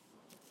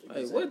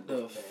 Like, what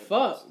the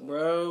fuck,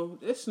 bro?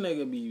 This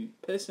nigga be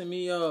pissing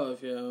me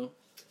off, yo.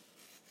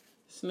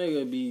 This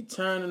nigga be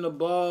turning the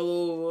ball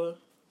over.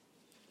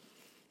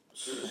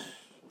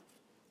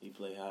 He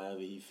play however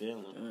he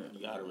feeling. You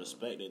gotta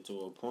respect it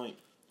to a point.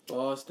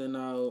 Boston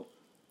out.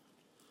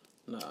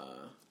 Nah,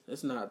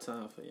 it's not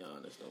time for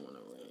Giannis to win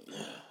a ring.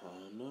 I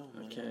don't know,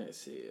 man. I can't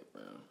see it,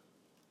 bro.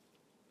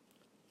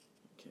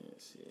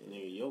 Can't see it.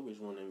 Nigga, Jokic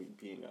won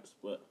MVP and got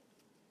split.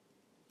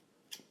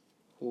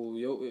 Who,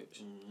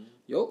 Jokic? Mm-hmm.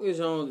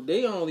 Jokic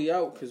they only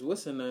out because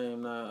what's the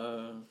name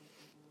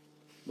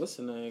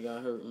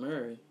got hurt?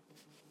 Murray.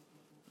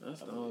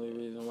 That's the only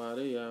reason why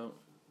they out.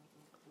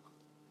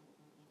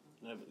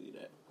 I believe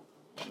that.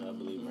 I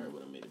believe Murray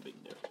would have made a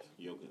big difference.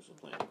 Jokic was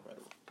playing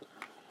incredible.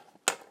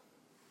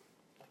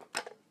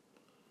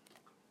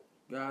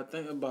 Gotta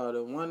think about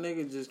it. One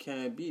nigga just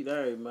can't beat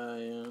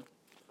everybody, you know?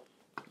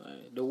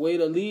 Like, the way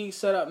the league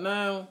set up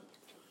now,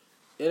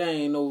 it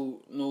ain't no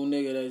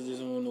nigga that's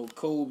just on no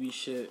Kobe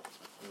shit.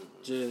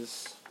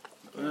 Just,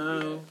 you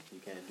know? You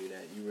can't do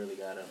that. You really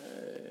gotta.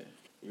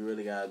 You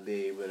really gotta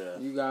be able to.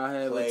 You gotta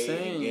have play a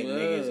team, and get yeah.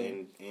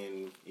 niggas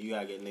and you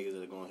gotta get niggas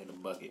that are gonna hit the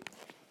bucket.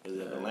 Because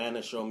if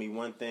Atlanta showed me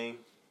one thing,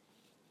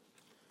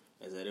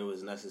 is that it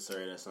was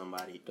necessary that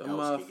somebody Them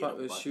else could get a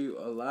motherfuckers bucket. shoot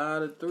a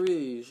lot of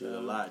threes. Shoot yo.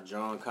 a lot.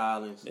 John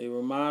Collins. They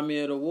remind me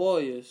of the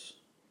Warriors.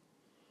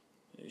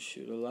 They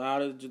shoot a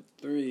lot of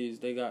threes.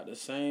 They got the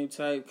same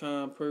type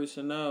kind of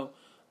personnel.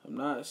 I'm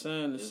not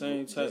saying the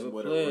same type of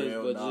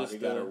players, but just he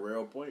got a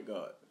real point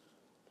guard.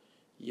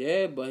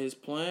 Yeah, but his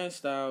playing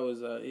style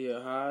is he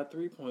a high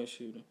 3-point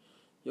shooter.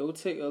 You'll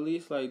take at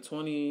least like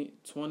 20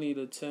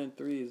 to 10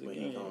 threes a But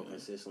game. he gonna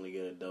consistently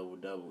get a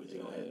double-double.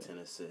 He's gonna have 10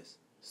 assists.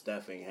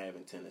 Steph ain't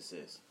having 10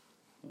 assists.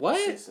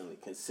 What?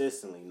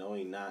 Consistently. No,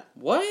 he not.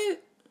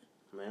 What?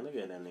 Man, look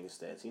at that nigga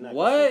stats. He not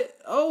What?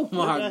 Oh Look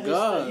my at his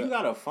god! stats. You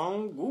got a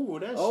phone? Google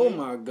that Oh shit.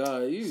 my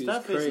god! You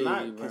Steph is crazy, is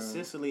not bro.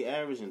 consistently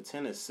averaging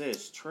 10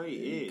 assists. Trey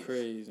You is.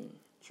 crazy.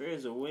 Trey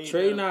is a way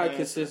Trey better not passer.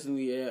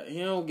 consistently. He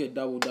don't get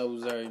double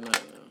doubles every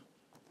night.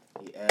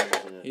 He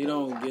averaging it. He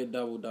don't get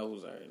double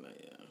doubles every night.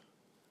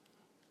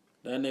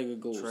 That nigga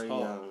goes Trey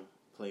hard. Young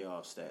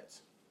playoff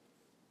stats.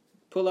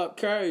 Pull up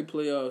Curry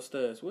playoff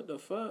stats. What the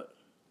fuck?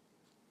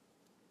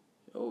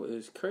 Oh,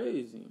 it's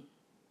crazy.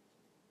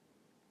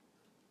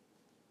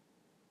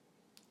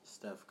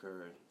 Steph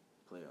Curry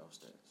playoff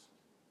stats.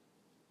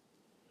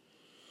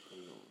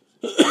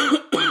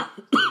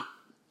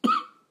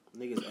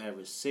 Niggas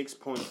average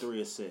 6.3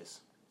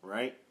 assists,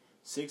 right?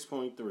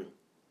 6.3.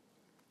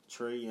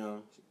 Trey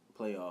Young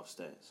playoff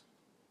stats.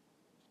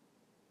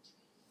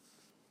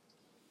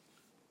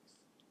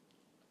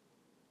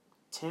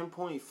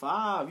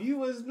 10.5. You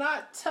was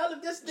not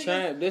telling this nigga.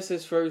 Champ, this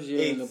is first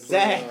year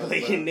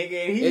Exactly, in the playoffs, bro.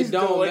 nigga. He's It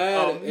don't doing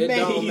matter. amazing. It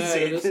don't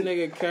matter. This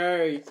nigga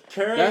Curry.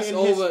 Curry that's in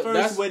over. his first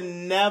That's would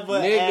never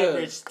nigga.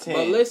 average 10.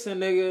 But listen,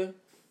 nigga.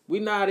 We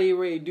not even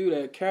ready to do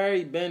that.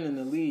 Curry been in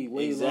the league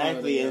way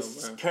Exactly, longer and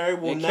than him, bro. Curry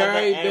will And never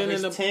Curry been average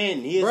in the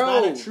 10. He is bro,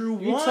 not a true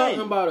you one.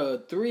 talking about a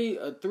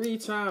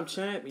three-time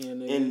champion,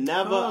 nigga. And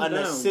never Calm an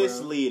down, assist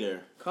bro.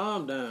 leader.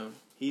 Calm down.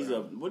 He's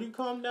bro. what do you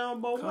calm down,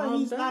 bro? Calm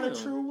He's not a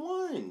down. true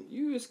one.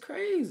 You is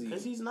crazy.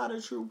 Because he's not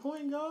a true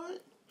point guard.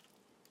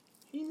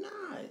 He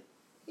not.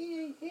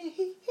 He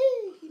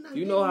not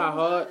You know getting how no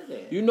hard. out of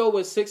that. You know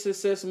what 6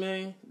 assists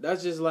mean?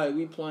 That's just like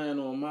we playing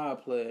on my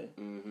play.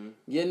 Mm-hmm.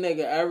 Your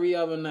nigga every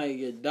other night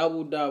get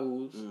double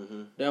doubles.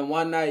 Mm-hmm. Then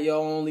one night you'll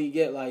only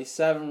get like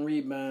 7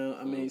 rebounds.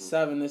 I mean Mm-hmm.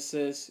 7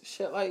 assists.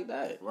 Shit like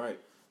that. Right.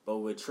 But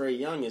with Trey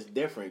Young, it's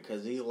different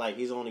because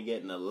he's only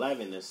getting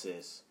 11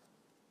 assists.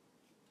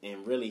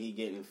 And really, he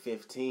getting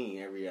 15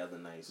 every other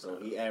night. So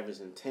he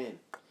averaging 10.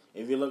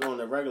 If you look on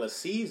the regular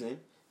season,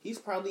 he's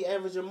probably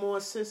averaging more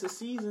assists a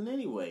season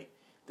anyway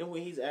than what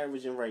he's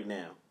averaging right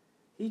now.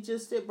 He's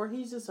just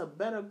a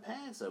better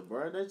passer,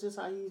 bro. That's just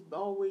how he's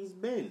always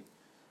been.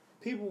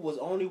 People was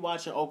only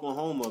watching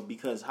Oklahoma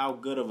because how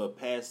good of a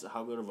passer,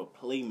 how good of a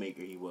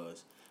playmaker he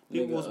was.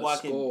 People Nigga, was a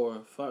watching scorer.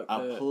 Fuck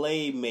a that.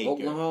 playmaker.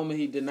 Oklahoma,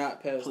 he did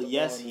not pass the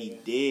Yes, ball, he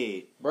nigga.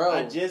 did. Bro,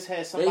 I just had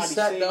They somebody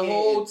set sit the here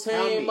whole and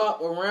tell team me.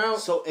 up around.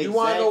 So you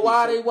want to know exactly.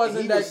 why So they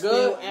wasn't he that was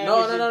still good?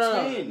 No.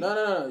 averaging 10.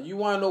 No. You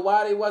want to know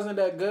why they wasn't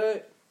that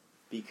good?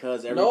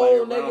 Because everybody No,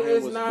 around nigga, him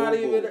it's was not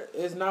boo-boo. even.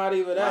 It's not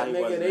even that, Why he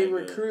nigga. wasn't They that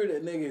good?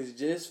 recruited niggas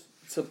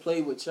just to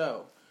play with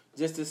y'all,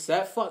 just to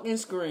set fucking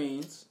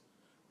screens,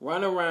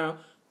 run around.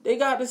 They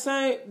got the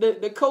same.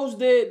 The coach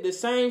did the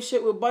same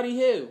shit with Buddy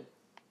Hill.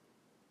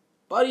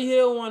 Buddy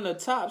Hill one of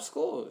the top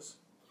scorers,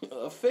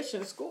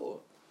 efficient scorer.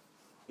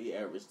 He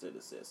averaged 10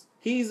 assists.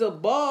 He's a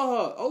ball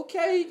hawk.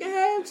 Okay, he can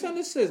have 10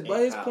 assists, but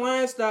In his college.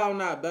 playing style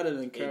not better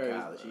than In Curry.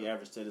 college. He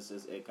averaged 10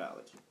 assists in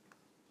college.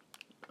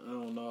 I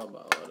don't know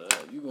about all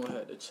that. You gonna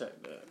have to check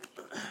that.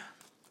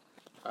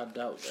 I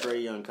doubt that.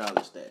 Trey Young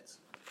college stats.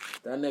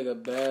 That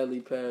nigga barely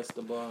passed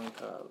the ball in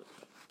college.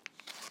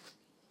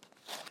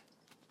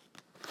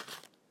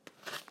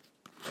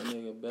 That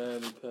nigga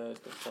barely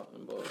passed the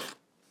fucking ball.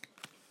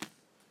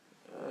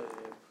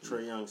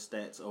 Trey Young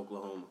stats,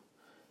 Oklahoma.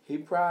 He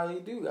probably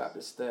do got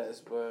the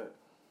stats, but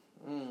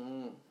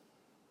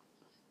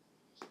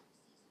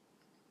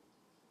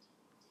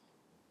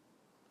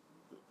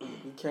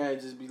you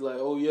can't just be like,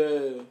 oh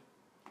yeah,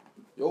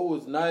 yo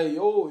it's nice,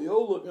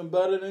 yo looking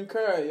better than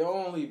Curry. Yo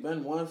only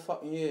been one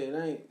fucking year. It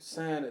ain't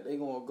saying that they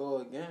gonna go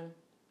again.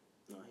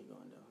 No, he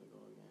going down. He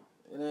going again.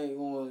 It ain't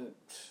going.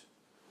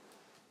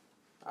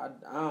 I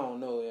don't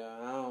know, yeah.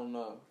 I don't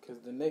know.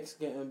 Because the Knicks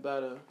getting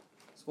better.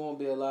 It's going to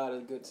be a lot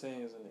of good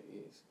teams in the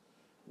East.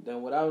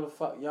 Then whatever the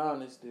fuck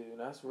Giannis do,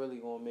 that's really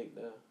going to make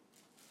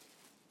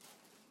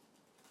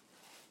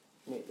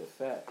the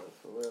factor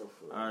for real.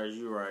 All right,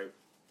 you're right.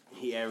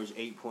 He averaged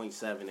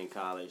 8.7 in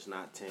college,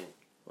 not 10.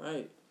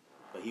 Right.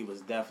 But he was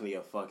definitely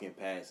a fucking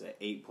passer,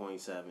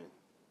 8.7.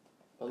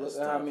 But That's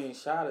look at how tough. many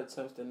shot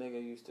attempts the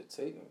nigga used to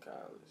take in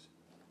college.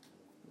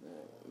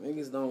 Man,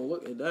 niggas don't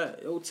look at that.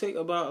 It'll take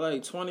about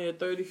like 20 or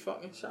 30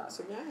 fucking shots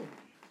a game.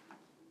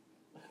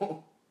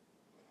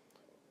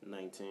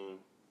 19.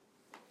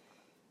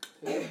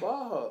 He's a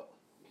ball hawk.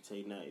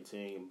 Take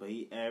 19. But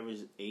he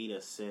averaged 8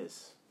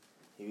 assists.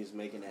 He was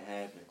making it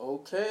happen.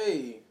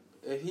 Okay.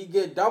 If he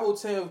get double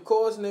team, of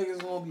course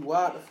niggas gonna be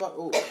wild the fuck.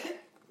 Oh. Yeah,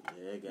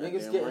 Niggas goddamn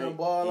getting right. the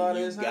ball And out of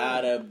you his hand.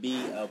 gotta be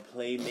a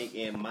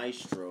playmaking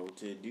maestro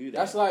to do that.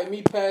 That's like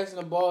me passing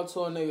the ball to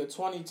a nigga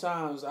 20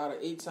 times. Out of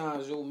 8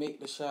 times, you'll make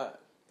the shot.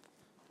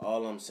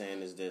 All I'm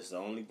saying is this. The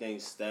only thing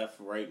Steph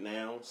right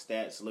now,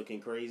 stats looking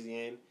crazy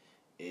in,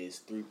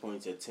 is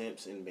 3-point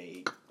attempts and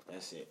made.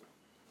 That's it.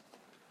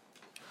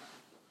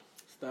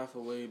 Steph a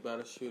way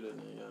better shooter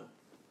than y'all.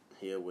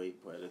 He a way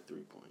better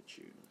 3-point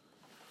shooter.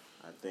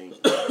 I think.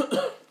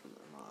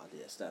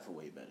 Yeah, Steph a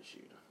way better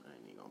shooter. I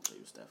ain't even gonna play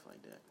with Steph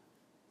like that.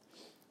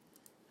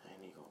 I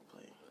ain't even gonna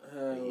play.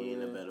 Hell He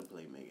ain't a yeah. better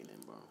playmaker than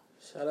bro.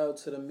 Shout out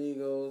to the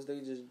Migos. They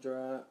just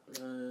dropped.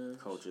 Man.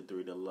 Culture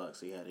 3 Deluxe.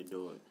 He had to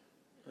do it.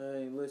 I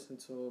ain't listen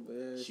to it, but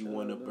yeah, She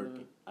want a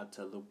Birkin. I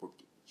tell her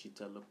Birkin. She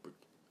tell her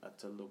Birkin. I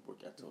tell her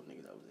Birkin. I told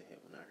niggas that was a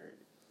hit when I heard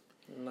it.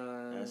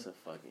 Nah. That's a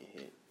fucking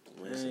hit.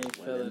 When I the ain't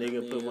feeling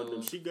nigga it, put one of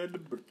them, yo. she got the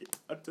Birkin.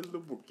 I tell her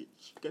Birkin.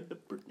 She got the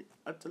Birkin.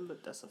 I tell her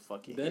that's a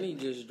fucking Then hit.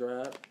 he just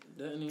dropped,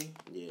 didn't he?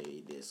 Yeah,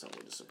 he did something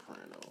with the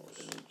Sopranos.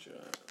 Then he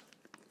dropped.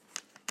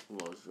 Who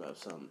else dropped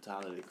something?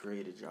 Tyler the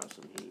Creator dropped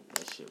some heat.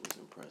 That shit was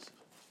impressive.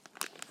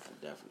 I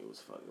definitely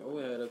was fucking. Oh,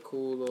 we had a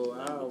cool little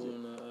Nah,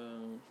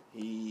 album.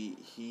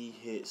 He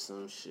hit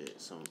some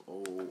shit, some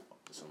old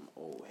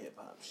hip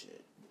hop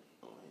shit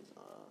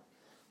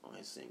on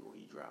his single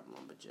he dropped,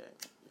 Lumberjack.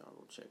 Y'all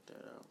go check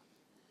that out.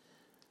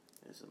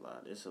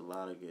 There's a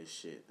lot of good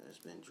shit that's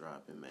been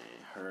dropping, man.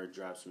 Her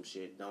dropped some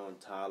shit. Don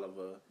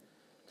Toliver,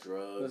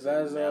 Drugs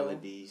and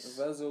Melodies.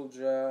 Vezo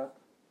drop.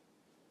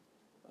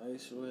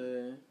 Ice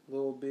Red,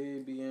 Lil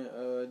Baby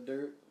and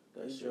Dirt.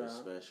 That shit was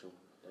special.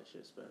 That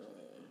shit special.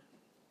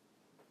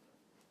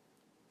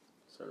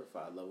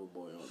 Certified Lover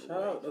Boy on the way.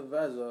 Shout out to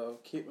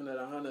Vezo, keeping it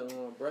 100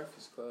 on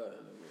Breakfast Club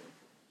interview.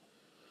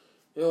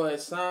 Yo, had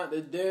signed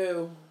the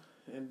deal,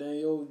 and then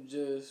yo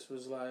just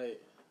was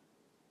like,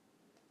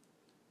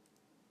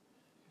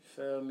 you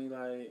feel me,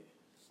 like,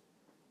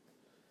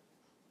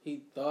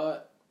 he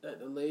thought that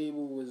the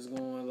label was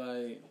going,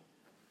 like,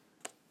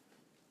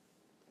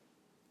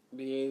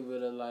 be able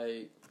to,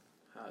 like,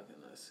 how can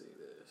I say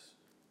this?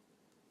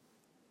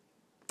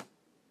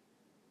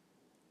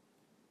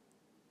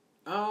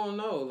 I don't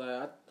know,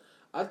 like,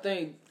 I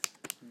think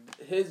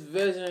his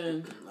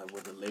vision, like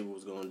what the label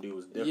was gonna do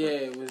was different. yeah,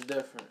 it was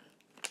different.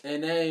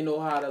 And they ain't know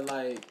how to,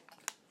 like,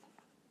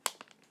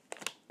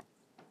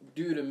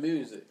 do the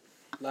music.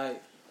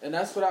 Like, and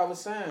that's what I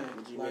was saying.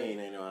 What you like, mean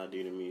they know how to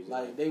do the music?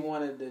 Like, they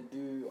wanted to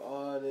do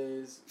all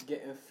this,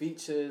 getting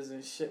features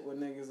and shit with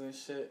niggas and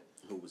shit.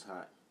 Who was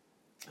hot?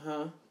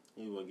 Huh?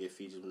 You want to get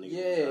features with niggas?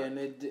 Yeah, who was hot. and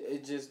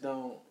it just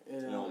don't,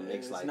 you know, don't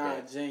mix it's like not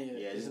that.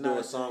 genuine. Yeah, it's just not do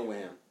a song genuine.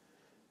 with him.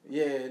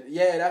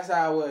 Yeah, that's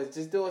how it was.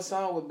 Just do a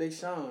song with Big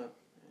Sean.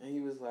 And he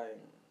was like...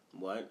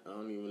 What? I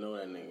don't even know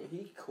that nigga.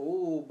 He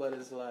cool, but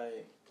it's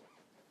like...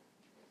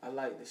 I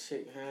like to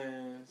shake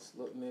hands,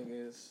 look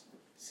niggas,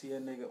 see a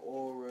nigga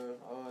aura,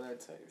 all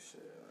that type of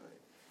shit. Like,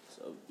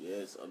 So,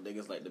 yeah, some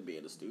niggas like to be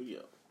in the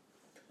studio.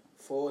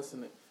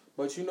 forcing it.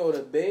 But you know,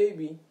 the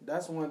Baby,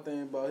 that's one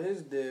thing about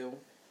his deal.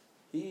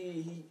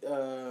 He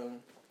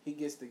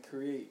gets to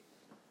create.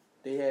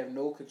 They have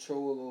no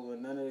control over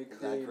none of the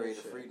creative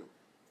shit.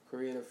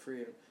 Creative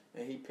freedom.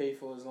 And he paid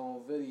for his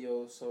own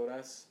videos, so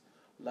that's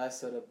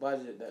less of the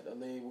budget that the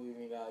label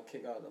even got to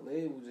kick out. The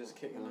label just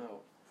kicking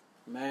out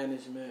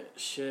management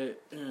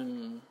shit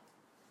and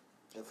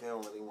If he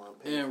don't really want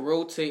to pay and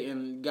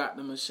rotating, got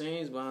the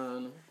machines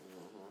behind him.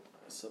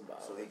 That's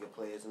about So he can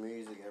play his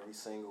music every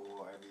single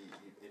or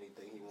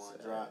anything he want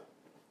to drop.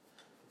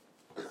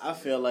 I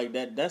feel like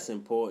that's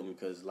important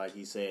because, like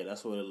he said,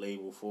 that's what a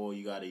label for.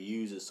 You got to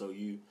use it so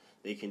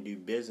they can do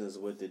business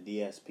with the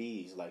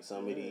DSPs. Like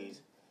some of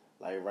these,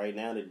 like right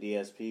now the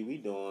DSP we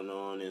doing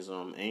on is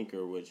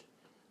Anchor, which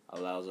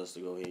allows us to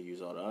go ahead and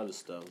use all the other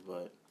stuff.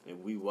 But if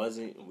we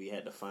wasn't, we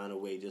had to find a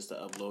way just to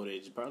upload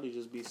it. It'd probably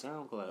just be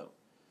SoundCloud.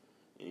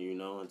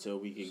 And until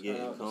we could get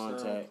in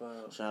contact.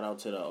 Shout out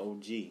to the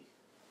OG.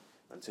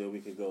 Until we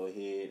could go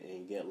ahead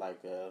and get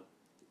like a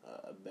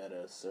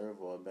better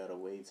server or a better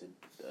way to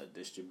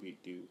distribute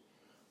through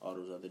all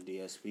those other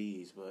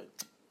DSPs. But,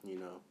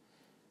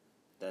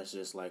 that's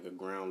just like a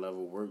ground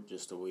level work,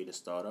 just a way to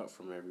start up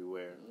from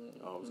everywhere.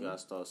 Always got to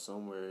start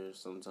somewhere.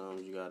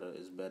 Sometimes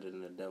it's better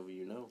than the devil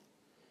you know.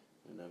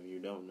 The devil you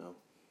don't know.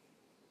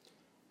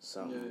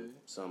 Something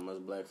us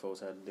black folks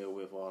had to deal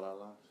with all our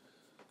lives.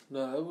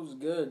 No, it was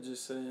good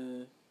just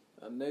saying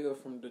a nigga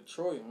from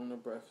Detroit on the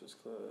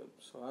Breakfast Club.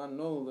 So I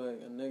know,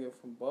 like, a nigga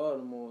from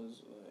Baltimore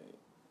is, like,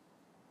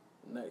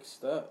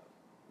 next up.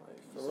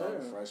 Like, for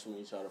real.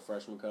 You saw the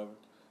freshman cover?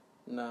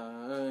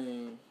 Nah, I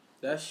ain't.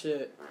 That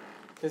shit.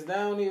 Because they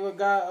don't even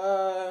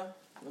got,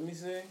 let me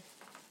see.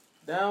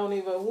 They don't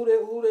even,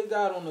 who they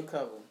got on the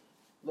cover?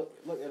 Look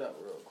it up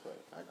real quick.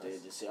 I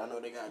did just see. I know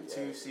they got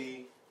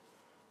 2C.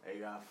 They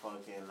got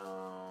fucking,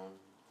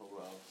 who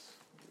else?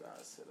 You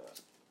gotta sit up.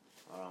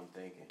 I'm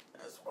thinking.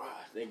 That's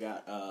why. They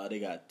got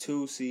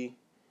 2C.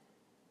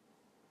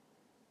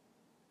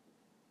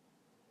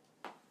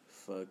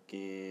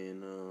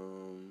 Fucking,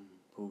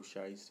 Pooh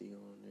Shiesty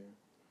on there.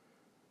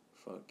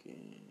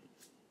 Fucking,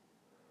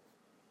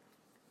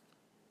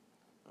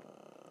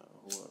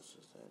 who else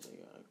is that? They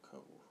got a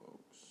couple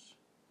folks.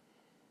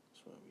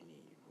 That's why we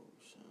need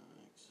Roshan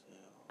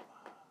XL.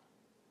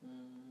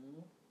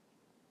 Mm-hmm.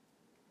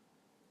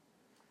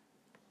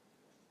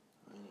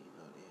 I didn't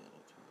know they had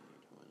a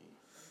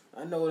 2020. I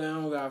know they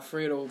don't got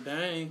Fredo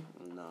Bang.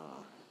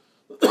 Nah.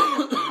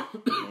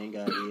 They ain't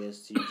got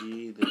ESTG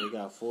either. They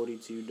got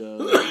 42 Doug.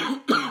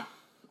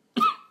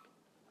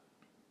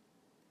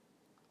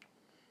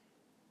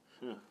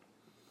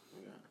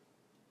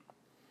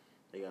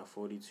 They got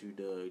 42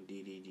 Doug,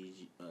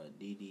 DDG.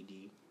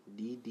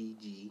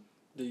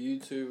 The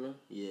YouTuber.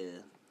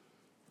 Yeah.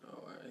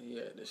 Oh, he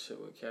had this shit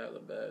with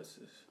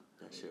Calabasas.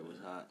 That shit was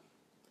hot.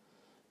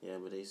 Yeah,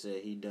 but they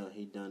said he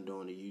done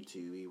doing the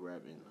YouTube. He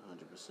rapping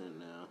 100%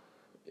 now.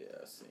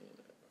 Yeah, I seen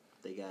that.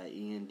 They got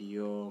Ian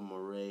Dior,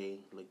 Murray,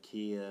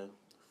 Lakia,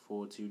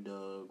 42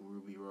 Doug,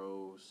 Ruby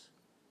Rose.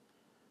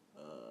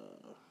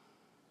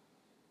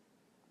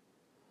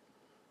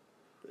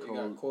 They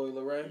got Coi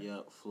Leray.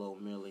 Yup, Flo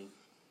Milli.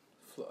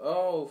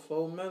 Flo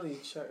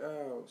Milli, check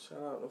out.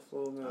 Shout out to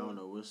Flo Milli. I don't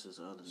know what's his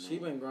other name. She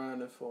been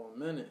grinding for a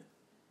minute.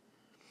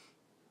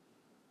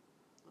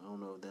 I don't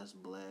know if that's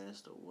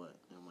Blast or what.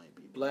 It might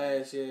be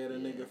Blast, yeah, the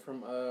nigga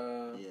from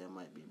yeah, it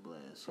might be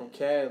Blast. from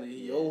Cali.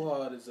 Yeah. Yo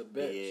Hard is a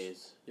bitch. He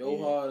is. Yo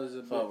Yeah. Hard is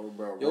a Fuck bitch. with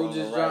bro, Yo wrong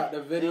just and dropped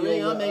right. a video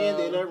Yo with,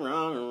 did it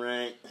wrong and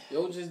right.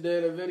 Yo just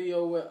did a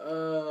video with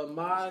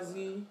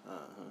Mozzie.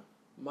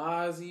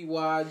 Mozzie,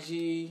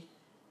 YG.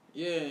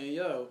 Yeah,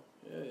 yo.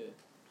 Yeah.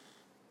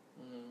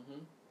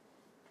 Mm-hmm.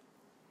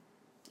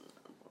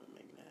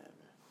 Making it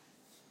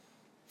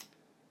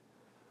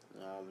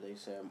happen. They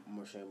said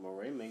Moshe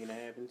Moray making it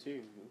happen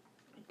too.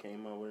 He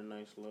came out with a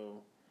nice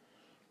little.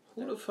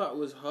 Who the fuck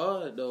was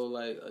hard though?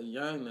 Like a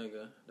young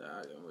nigga that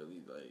I can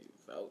really like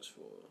vouch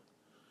for.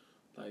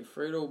 Like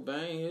Fredo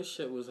Bang, his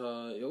shit was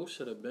hard. Yo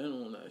should have been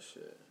on that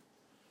shit.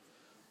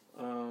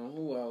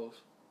 Who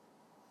else?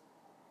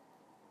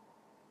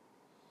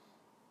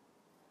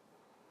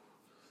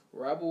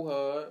 Rebel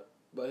hard,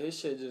 but his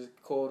shit just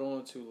caught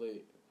on too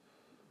late.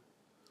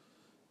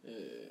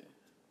 Yeah.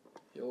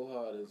 Yo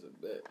Hard is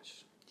a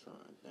bitch.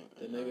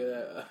 The nigga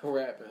that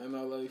rap in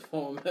MLA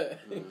format.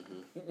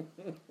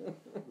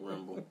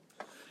 Rumble.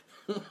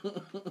 Yeah,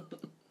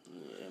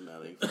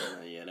 MLA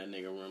format. Yeah, that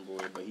nigga Rumble.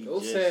 But he Yo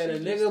just said a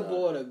he nigga just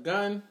bought a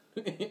gun.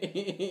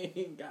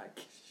 He got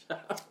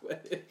shot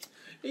with it.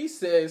 He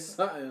said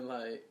something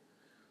like,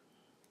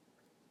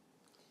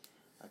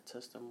 I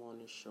touched him on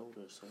his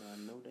shoulder, so I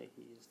know that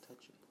he is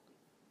touchable.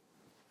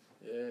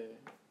 yeah.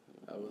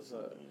 I was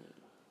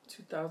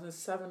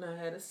 2007, I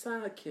had a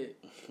sidekick.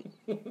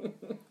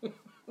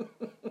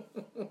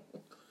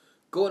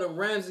 Gordon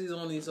Ramsay's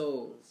on these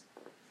hoes.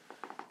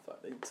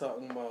 Fuck, they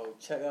talking about,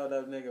 check out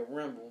that nigga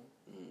Rumble.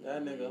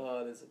 That nigga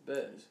hard as a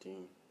bitch.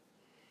 Team.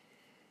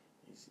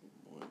 He's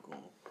boy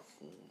going to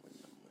perform with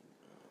them.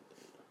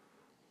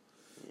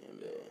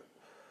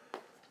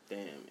 Yeah,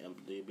 man. Damn,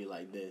 they be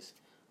like this.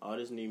 All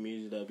this new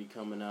music that be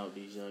coming out,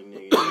 these young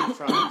niggas.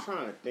 I'm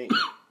trying to think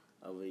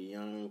of a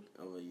young.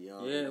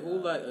 Yeah, who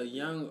like a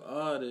young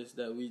artist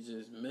that we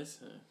just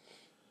missing?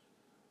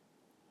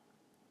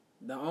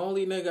 The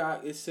only nigga I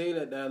can say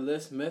that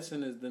list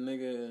missing is the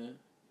nigga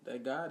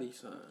that Gotti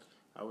signed.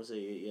 I would say,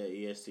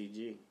 yeah,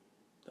 ESTG.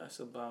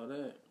 That's about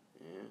it.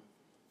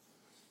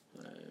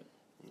 Yeah. Like,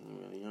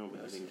 Really young,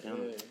 but that's, he didn't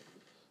count.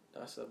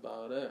 that's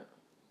about it.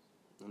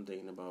 I'm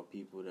thinking about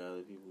people that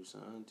other people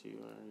signed to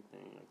or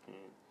anything. I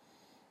can't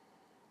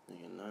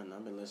think of nothing.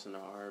 I've been listening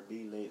to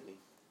R&B lately.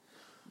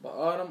 But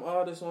all them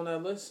artists on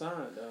that list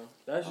signed though.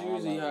 That's All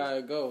usually of how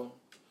it go.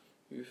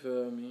 You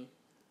feel me?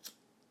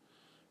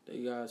 They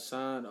got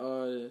signed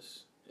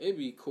artists. It'd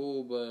be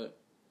cool, but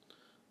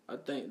I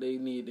think they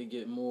need to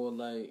get more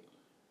like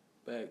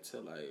back to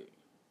like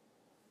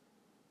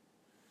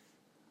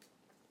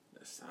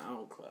the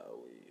SoundCloud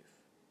wave.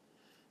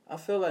 I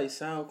feel like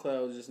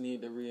SoundCloud just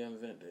need to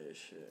reinvent that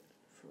shit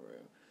for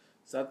real.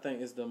 So I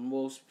think it's the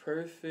most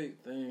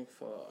perfect thing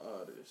for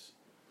artists.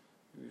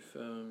 You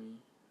feel me?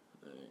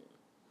 Like,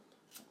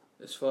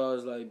 as far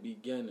as like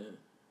beginning,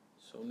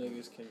 so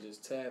niggas can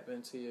just tap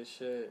into your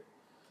shit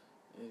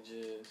and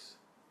just,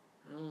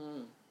 I don't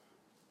know.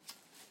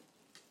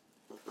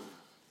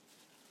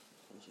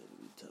 That shit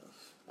be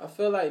tough. I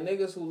feel like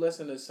niggas who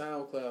listen to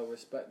SoundCloud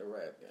respect the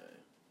rap game.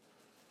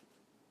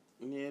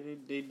 Yeah,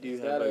 they do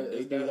Is have that a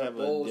they do have a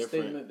bold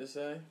different. statement to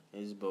say?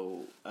 It's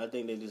bold. I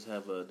think they just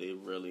have they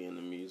really in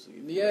the music.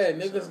 Yeah,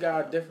 niggas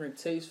got a different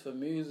taste for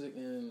music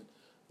and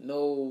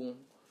no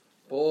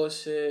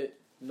bullshit,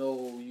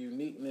 no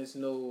uniqueness,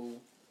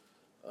 no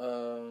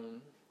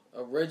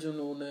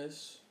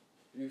originalness.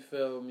 You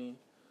feel me?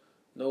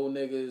 No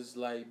niggas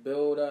like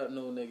build up,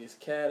 no niggas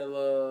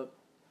catalog.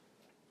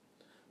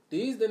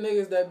 These the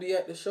niggas that be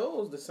at the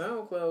shows, the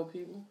SoundCloud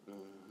people.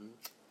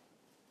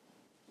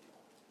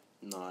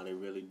 No, they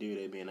really do.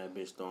 They be in that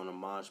bitch throwing a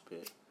mosh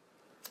pit.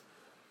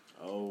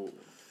 Oh,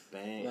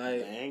 Bang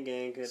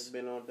Gang could have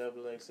been on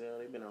Double XL.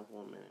 They been on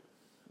for a minute.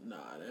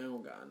 Nah, they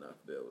don't got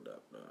enough build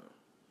up now.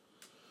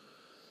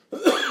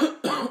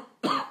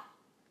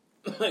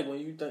 Like when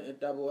you think of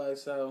Double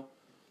XL,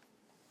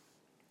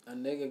 a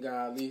nigga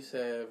gotta at least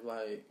have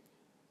like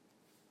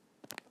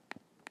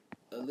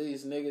at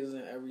least niggas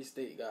in every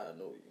state gotta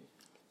know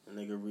you. A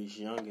nigga Reese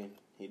Youngin,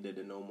 he did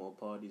the No More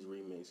Parties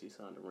remix. He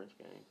signed the Wrench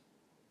Gang.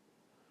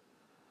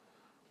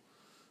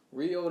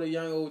 Rio the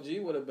Young OG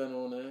would have been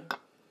on there.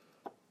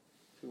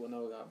 People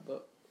never got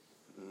booked.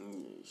 Yeah,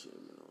 he should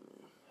have been on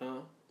there.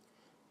 Huh?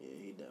 Yeah,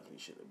 he definitely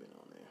should have been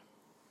on there.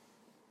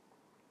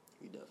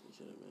 He definitely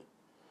should have been.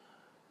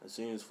 As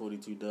soon as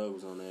 42 Doug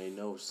was on there, you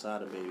know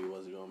Sada Baby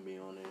wasn't going to be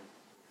on there.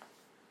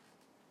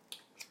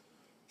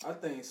 I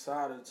think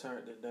Sada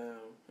turned it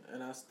down.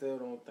 And I still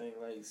don't think,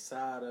 like,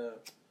 Sada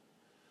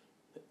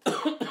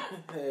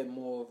had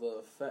more of an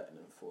effect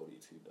than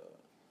 42, dog.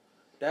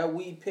 That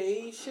We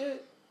Paid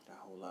shit. That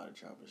whole lot of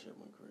chopper shit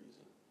went crazy.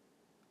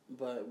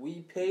 But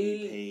We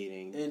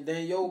Paid and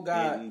then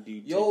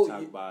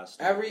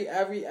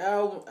every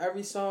album,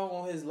 every song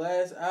on his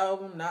last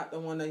album, not the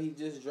one that he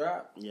just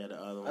dropped. Yeah, the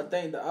other one. I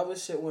think the other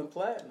shit went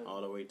platinum.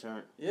 All the way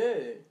turned.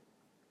 Yeah.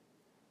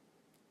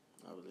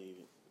 I believe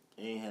it.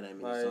 He ain't had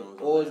that many songs.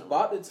 Or it's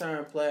about to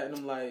turn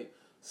platinum. Like,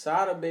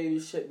 Sada Baby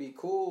should be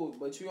cool,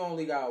 but you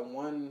only got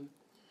one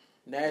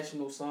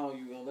national song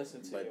you can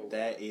listen to. But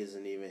that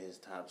isn't even his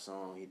top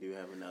song. He do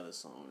have another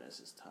song that's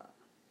his top.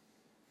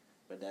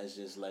 But that's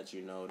just let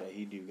you know that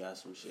he do got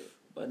some shit.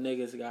 But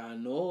niggas gotta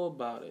know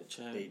about it,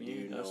 champion. They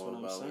do That's know what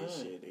about I'm his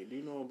saying. shit. They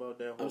do know about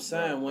that whole I'm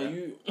saying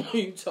when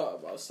you talk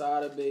about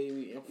Sada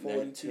Baby and 42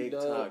 that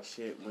TikTok Dog,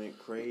 shit went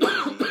crazy.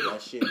 That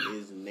shit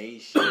is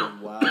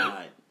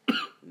nationwide.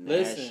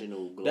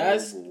 National,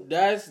 global.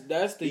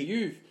 That's the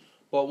youth.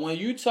 But when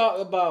you talk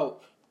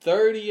about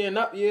 30 and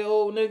up year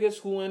old niggas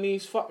who in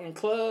these fucking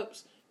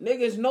clubs,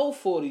 niggas know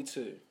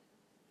 42.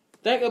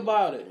 Think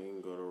about it.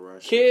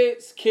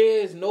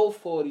 Kids know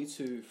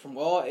 42 from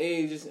all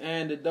ages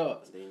and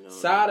adults.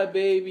 Sada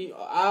Baby,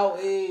 our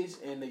age,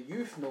 and the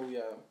youth know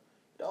y'all.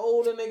 The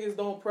older niggas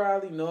don't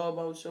probably know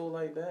about show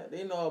like that.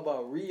 They know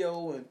about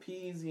Rio and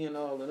Peasy and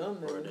all of them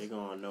niggas. Bro, they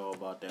gonna know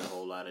about that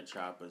whole lot of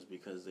choppers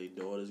because their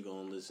daughters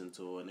gonna listen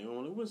to it. And they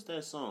gonna like, what's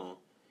that song?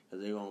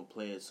 Because they gonna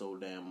play it so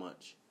damn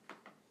much.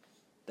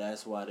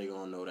 That's why they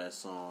gonna know that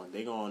song.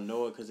 They gonna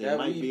know it because they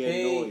might be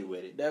annoyed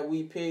with it. That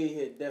We Paid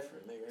hit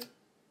different, nigga.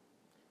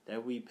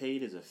 That We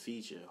Paid is a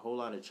feature. A whole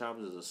lot of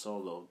choppers is a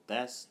solo.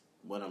 That's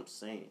what I'm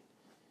saying.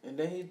 And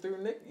then he threw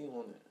Nicki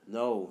on it.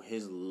 No,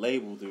 his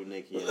label threw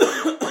Nicki on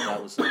it.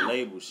 That was some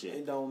label shit.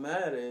 It don't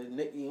matter.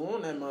 Nicki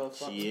on that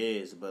motherfucker. She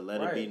is, but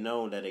let it be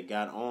known that it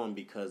got on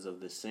because of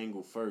the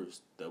single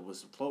first. That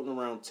was floating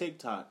around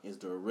TikTok is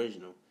the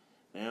original.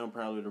 Now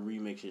probably the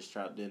remix is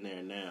trapped in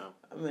there now.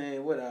 I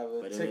mean, whatever.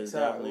 But TikTok, it was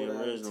definitely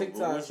whatever. original. TikTok,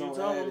 but what you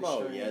talking about?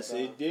 String, Yes,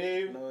 it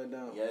do. No, it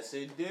don't. Yes,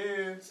 it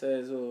do.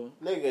 Says who?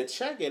 Nigga,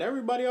 check it.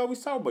 Everybody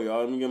always talk about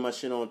y'all. Let me get my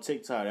shit on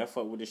TikTok. I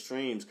fuck with the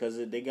streams because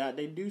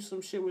they do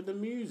some shit with the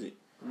music.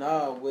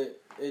 Nah,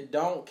 it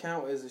don't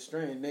count as a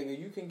stream, nigga.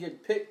 You can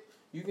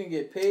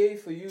get paid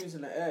for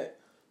using the app,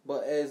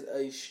 but as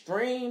a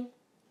stream,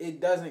 it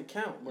doesn't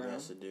count, bro.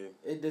 Yes, it do.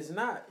 It does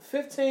not.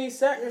 15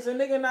 seconds, a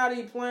nigga not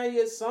even playing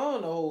your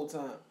song the whole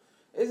time.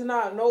 It's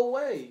not no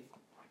way.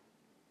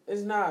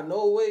 It's not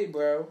no way,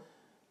 bro.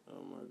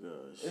 Oh my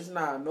gosh. It's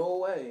not no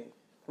way.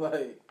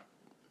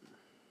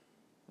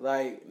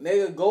 Like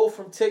nigga go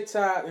from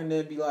TikTok and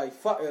then be like,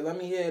 fuck it, let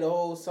me hear the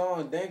whole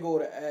song, then go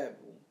to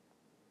Apple.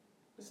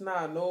 It's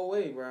not no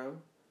way, bro.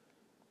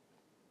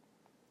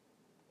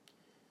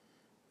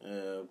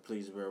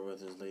 Please bear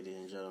with us, ladies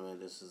and gentlemen.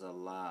 This is a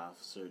live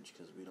search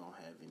because we don't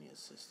have any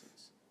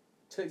assistance.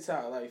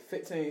 TikTok, like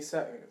 15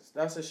 seconds.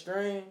 That's a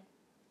stream.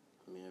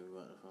 I mean,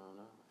 everybody found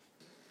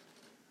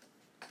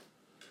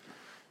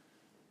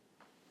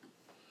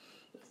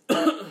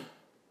out.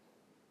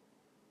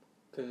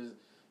 Cause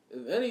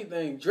if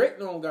anything, Drake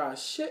don't got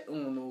shit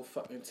on no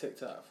fucking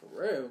TikTok for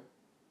real.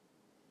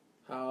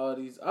 How all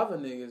these other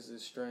niggas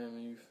is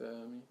streaming, you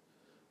feel me?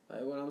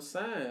 Like what I'm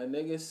saying, a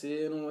nigga see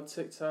it on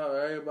TikTok,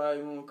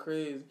 everybody going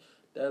crazy.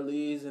 That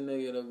leads a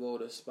nigga to go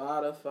to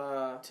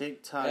Spotify.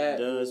 TikTok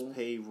Apple. does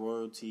pay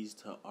royalties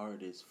to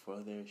artists for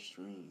their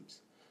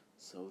streams.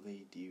 So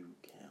they do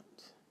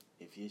count.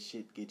 If your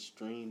shit gets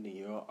streamed and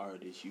you're an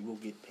artist, you will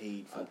get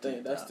paid for TikTok. I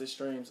think that's the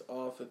streams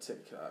off of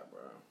TikTok,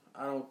 bro.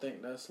 I don't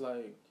think that's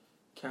like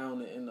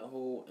counted in the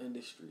whole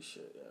industry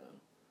shit, yeah.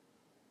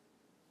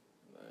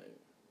 Like,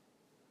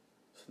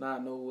 it's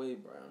not no way,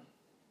 bro.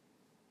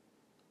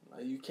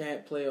 Like, you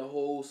can't play a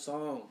whole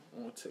song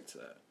on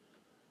TikTok.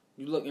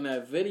 You looking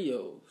at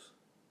videos.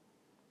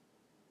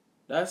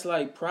 That's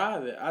like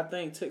private. I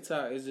think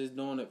TikTok is just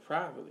doing it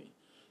privately.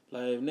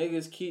 Like, if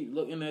niggas keep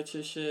looking at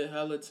your shit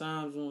hella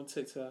times on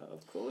TikTok,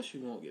 of course you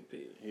won't get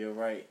paid. You're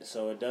right.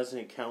 So it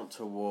doesn't count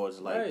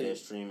towards like their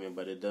streaming,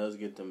 but it does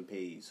get them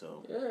paid.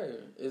 So yeah,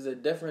 it's a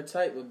different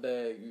type of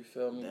bag. You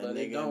feel me? That but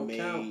nigga it don't made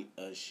count.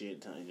 A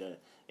shit ton.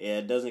 Yeah,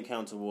 it doesn't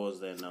count towards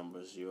their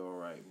numbers. You're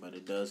right, but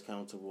it does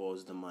count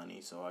towards the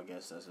money. So I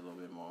guess that's a little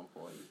bit more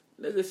important.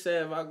 Nigga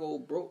said if I go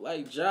broke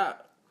like Ja,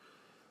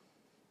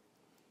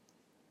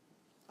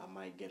 I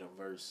might get a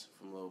verse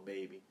from Lil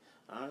Baby.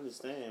 I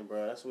understand,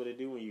 bro. That's what they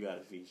do when you got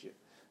a feature.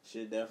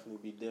 Should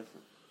definitely be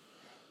different.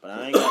 But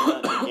I ain't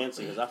got nothing against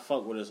it because I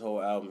fuck with his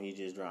whole album he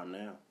just dropped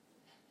now.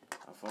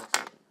 I fuck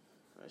with it.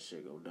 That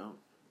shit go dumb.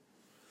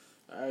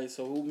 Alright,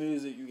 so who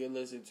music you can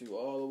listen to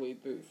all the way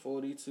through?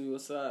 42 or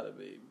Sada,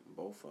 baby?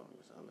 Both of them.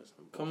 I listen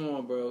to both. Come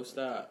on, bro.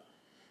 Stop.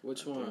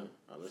 Which one?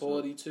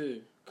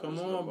 42. Come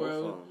on,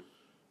 bro.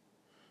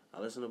 I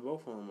listen to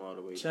both of them all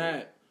the way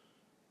through.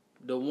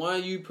 The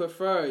one you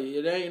prefer,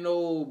 it ain't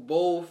no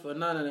both or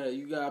none of that.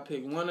 You gotta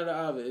pick one or the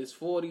other. It's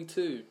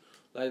 42.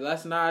 Like,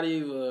 that's not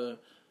even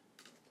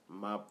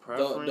my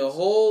preference. The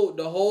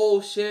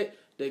whole shit,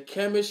 the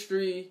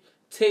chemistry,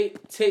 tape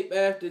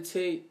after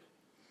tape.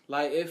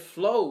 Like, it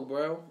flow,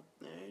 bro.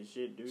 Man,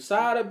 shit do.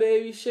 Sada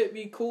Baby shit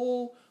be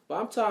cool, but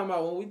I'm talking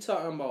about when we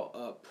talking about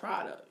a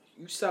product.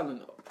 You selling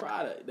a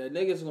product that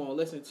niggas gonna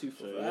listen to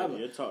for forever.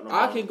 You're talking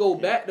I about, can go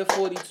back to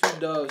 42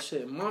 Dugg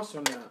shit months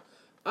from now.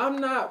 I'm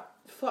not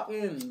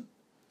fucking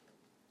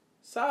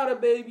Sada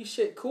Baby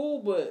shit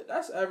cool, but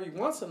that's every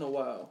once in a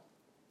while.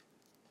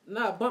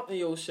 Not bumping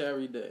your shit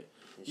every day.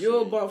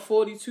 You'll bump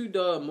 42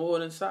 Dugg more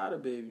than Sada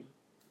Baby.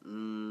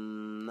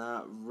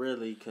 Not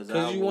really, cause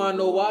you want to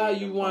know why?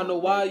 You want to know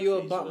why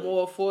you'll bump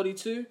more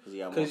 42? Cause you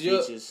got more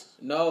features.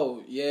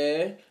 No,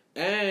 yeah,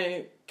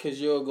 and cause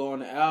you'll go on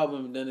the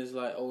album, and then it's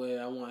like, oh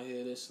yeah, I want to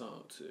hear this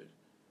song too.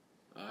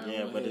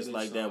 Yeah, but it's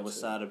like that with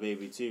Sada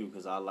Baby too,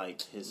 cause I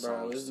like his songs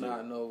too. Bro, it's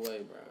not no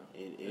way, bro.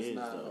 It is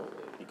though,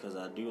 because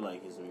I do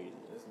like his music.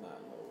 It's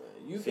not no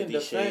way. You can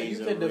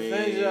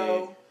defend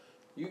Joe.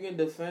 You can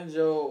defend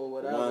Joe or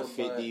whatever.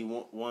 150,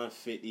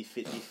 150,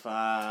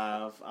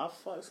 55. I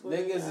fucks with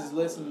niggas is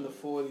listening to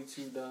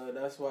 42 Dugg.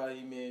 That's why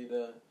he made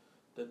the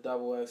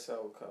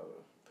XXL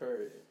cover.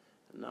 Period.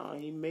 No,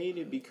 he made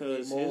it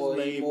because his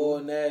label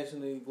more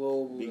nationally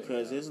global.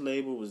 Because his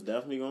label was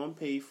definitely gonna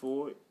pay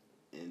for it,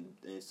 and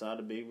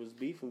Sada Baby was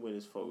beefing with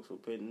his folks for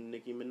putting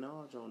Nicki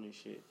Minaj on this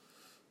shit.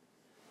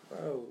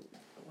 Bro,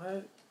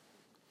 what?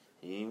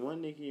 He ain't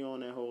want Nicki on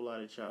that whole lot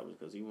of choppers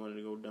because he wanted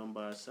to go dumb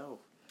by himself.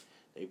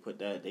 They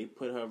put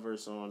her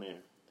verse on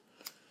there.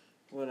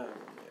 Whatever.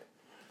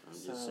 I'm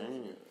just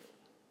saying.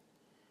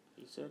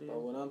 He said it. But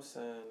what I'm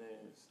saying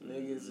is,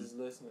 niggas is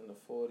listening to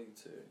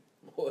 42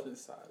 more than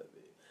Sada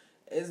Baby.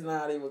 It's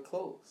not even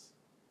close.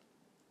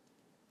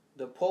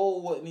 The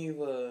poll wouldn't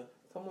even.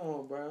 Come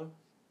on, bro.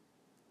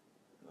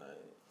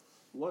 Like,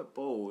 what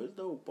poll? It's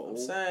no poll. I'm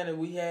saying if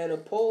we had a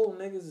poll,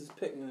 niggas is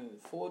picking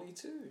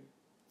 42.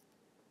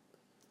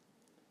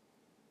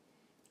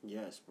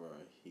 Yes, bro.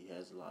 He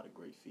has a lot of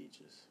great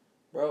features.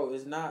 Bro,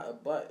 it's not a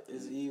but.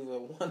 It's either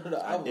one or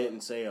the other. I didn't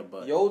say a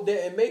but. Yo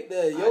didn't make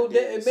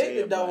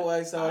the double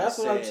XL. That's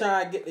what I'm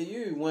trying to get to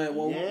you.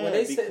 When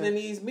they sitting in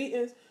these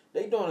meetings,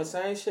 they doing the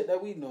same shit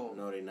that we doing.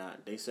 No, they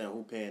not. They saying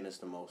who paying us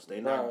the most.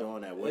 They not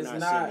doing that. We're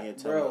not sitting here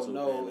telling us who paying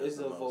us the most. It's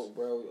a vote,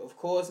 bro. Of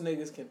course,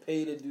 niggas can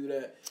pay to do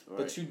that,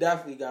 but you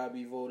definitely gotta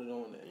be voted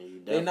on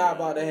it. They not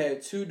about to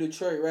have two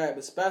Detroit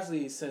rappers,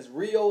 especially since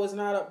Rio is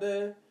not up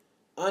there.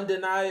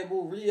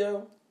 Undeniable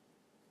Rio.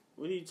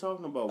 What are you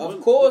talking about?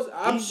 Of course,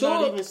 I'm he's sure. He's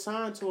not even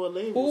signed to a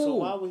label, so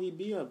why would he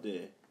be up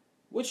there?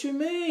 What you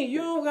mean? You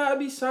don't gotta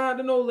be signed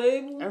to no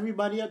label.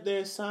 Everybody up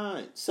there is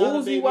signed.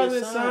 Uzi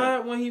wasn't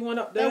signed when he went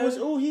up there. That was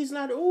he's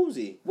not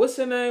Uzi. What's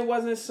his name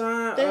wasn't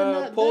signed?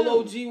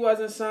 Polo G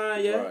wasn't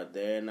signed yet. Bro,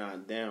 they're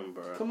not them,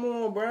 bro. Come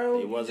on,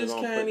 bro. You just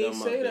can't even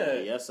say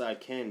that. Yes, I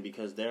can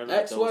because they're not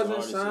X those wasn't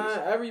artists.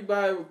 signed.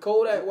 Everybody,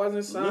 Kodak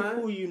wasn't signed. Look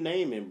who you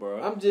naming,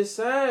 bro. I'm just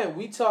saying,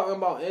 we talking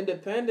about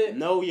independent.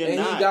 No, you're not.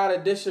 And he got a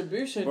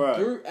distribution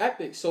through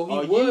Epic, so he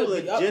would be up there. Are you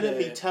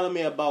legitimately telling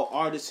me about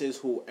artists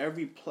who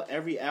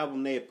every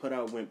album they put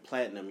out went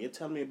platinum? You're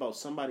telling me about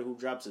somebody who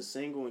drops a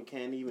single and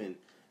can't even,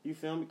 you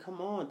feel me? Come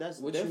on, that's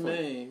what different.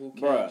 You mean? Who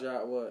can't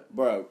drop what?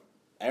 Bro,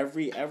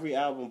 every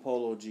album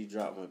Polo G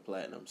dropped went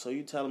platinum. So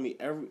you telling me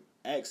every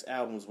X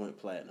albums went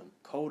platinum?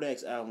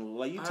 Kodak's albums,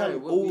 like you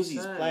telling me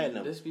Uzi's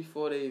platinum? This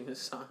before they even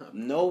signed.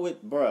 No,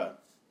 bruh.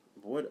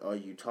 What are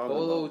you talking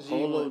about?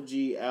 Polo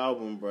G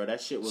album, bro.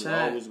 That shit was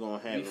always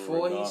gonna happen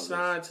before he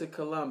signed to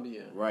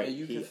Columbia. Right. And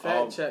you can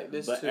fact check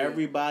this but too. But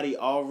everybody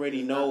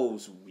already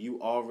knows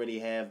you already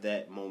have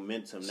that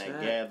momentum,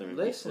 that gathering.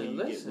 Listen.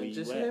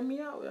 Just hear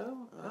me out,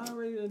 yo. I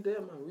already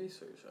did my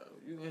research, yo.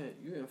 You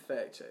can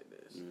fact check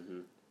this.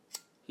 Mm-hmm.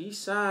 He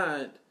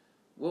signed.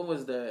 What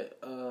was that?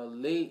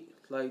 Late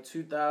like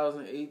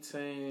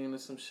 2018 or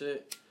some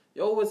shit.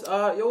 Yo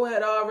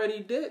had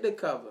already did the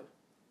cover.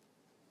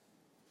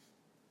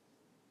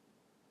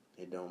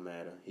 It don't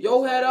matter.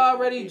 Yo had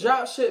already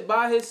dropped shit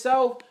by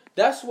himself.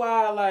 That's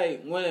why,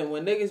 like,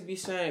 when niggas be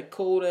saying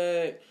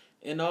Kodak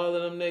and all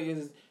of them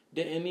niggas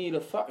didn't need a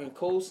fucking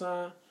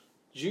cosign,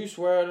 Juice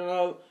WRLD and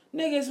all,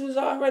 niggas was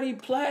already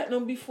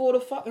platinum before the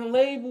fucking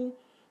label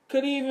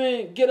could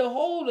even get a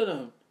hold of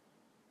them.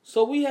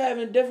 So we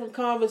having different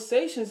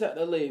conversations at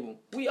the label.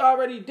 We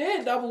already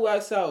did double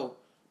XL.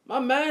 My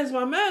man's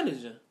my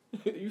manager.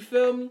 You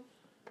feel me?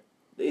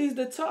 These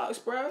the talks,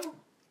 bro.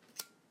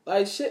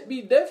 Like, shit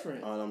be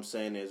different. All I'm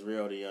saying is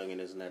Rio the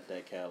Youngin isn't at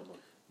that caliber.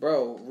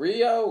 Bro,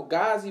 Rio,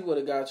 Gazi would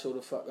have got you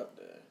the fuck up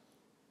there.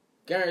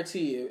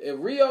 Guarantee you. If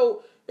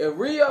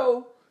Rio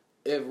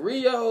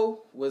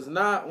was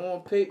not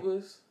on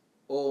papers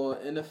or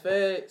in the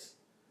feds,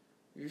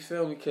 you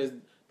feel me? Because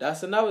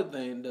that's another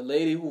thing. The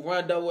lady who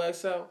run Double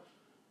XL,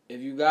 if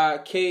you got a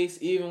case,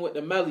 even with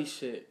the Melly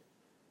shit,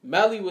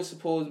 Melly was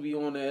supposed to be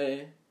on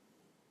there.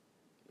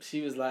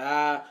 She was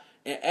like,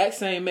 and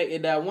X ain't make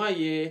it that 1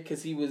 year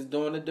because he was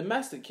doing a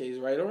domestic case,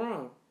 right or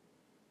wrong.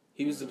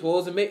 He was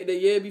supposed to make it the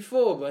year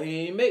before, but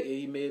he ain't make it.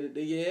 He made it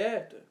the year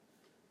after.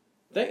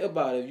 Think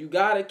about it. If you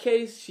got a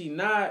case, she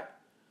not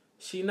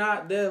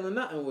dealing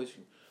nothing with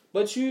you.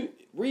 But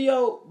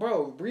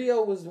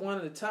Rio was one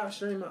of the top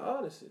streaming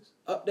artists.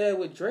 Up there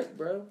with Drake,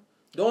 bro.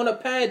 During the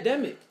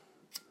pandemic.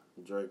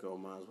 Draco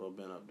might as well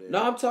been up there.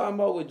 No, I'm talking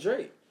about with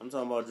Drake. I'm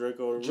talking about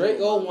Draco.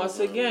 Draco, once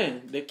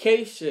again, the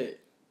K shit.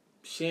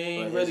 She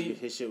ain't really.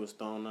 His shit was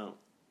thrown out.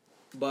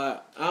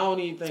 But I don't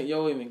even think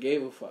Yo even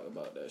gave a fuck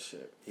about that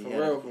shit.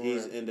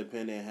 He's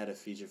independent and had a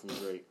feature from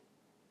Drake.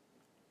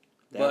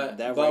 But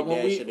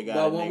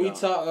when we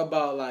talk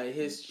about like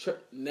his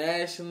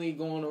nationally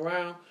going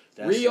around,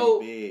 that's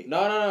Rio, big.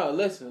 no,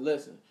 listen.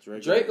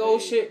 Draco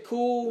shit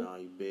cool. No,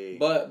 you big.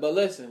 But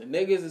listen,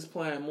 niggas is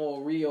playing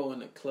more Rio in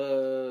the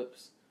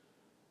clubs.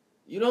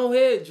 You don't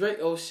hear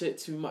Draco shit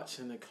too much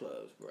in the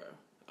clubs, bro.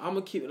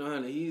 I'ma keep it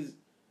 100. He's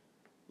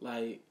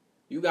like,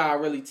 you gotta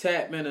really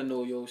tap in to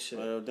know your shit.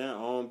 Well, then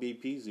R&B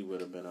Peasy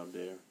would have been up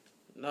there.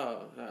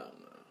 No, hell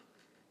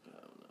no.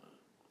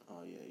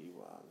 Oh yeah, you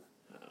wild.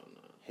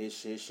 His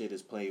shit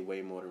is played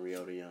way more than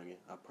Rio the Youngin.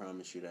 I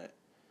promise you that.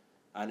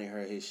 I didn't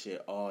hear his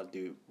shit all,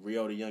 dude.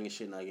 Rio the Youngin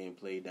shit not getting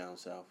played down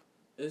south.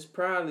 It's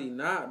probably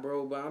not,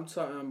 bro, but I'm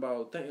talking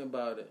about, think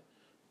about it.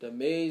 The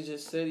major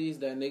cities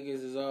that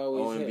niggas is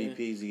always R&B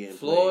Peasy getting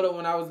Florida, played.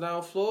 when I was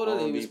down Florida,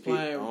 they was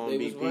playing.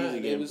 R&B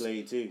Peasy getting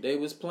played too. They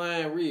was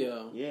playing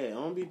Rio. Yeah,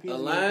 R&B Peasy.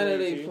 Atlanta,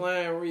 they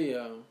playing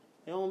Rio.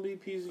 R&B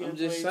Peasy getting I'm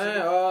just played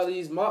saying, too. all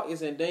these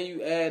markets, and then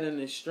you add in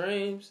the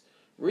streams.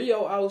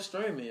 Rio out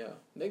streaming y'all.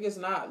 Niggas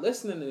not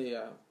listening to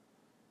y'all.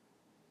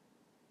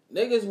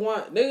 Niggas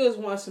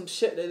want some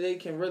shit that they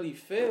can really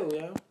feel,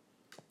 yo.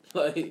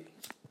 Like,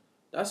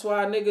 that's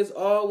why niggas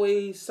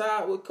always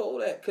side with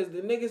Kodak, cause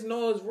the niggas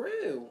know it's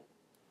real.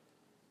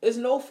 It's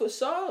no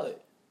facade.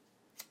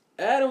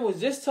 Adam was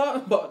just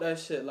talking about that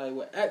shit, like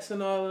with X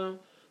and all of them.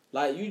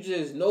 Like, you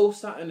just know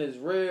something is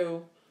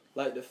real.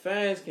 Like, the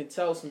fans can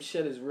tell some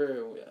shit is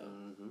real, yo.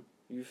 Mm-hmm.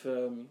 You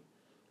feel me?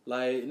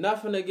 Like,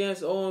 nothing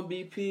against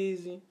R&B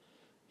Peasy.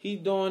 He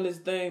doing this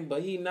thing,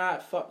 but he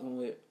not fucking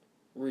with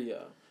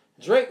Rio.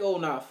 Draco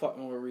not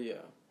fucking with Rio.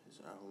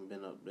 His album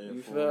been up there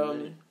You for feel a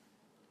minute. me?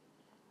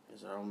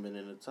 His album been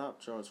in the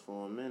top charts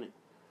for a minute.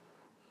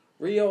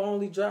 Rio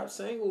only dropped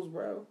singles,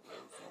 bro.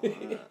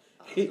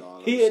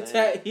 He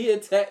attacked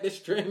the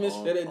streaming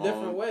shit a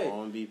different way.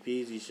 R&B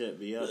Peasy should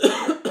be up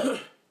there.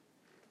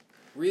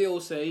 Rio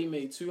said he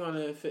made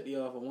 $250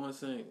 off of one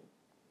single.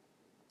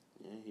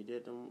 Yeah, he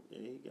did them. Yeah,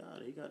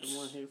 he got the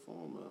one hit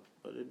formula.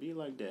 But it be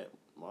like that.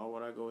 Why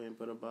would I go ahead and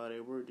put a body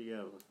of work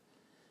together?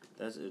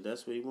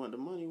 That's what he want the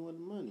money.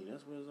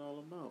 That's what it's all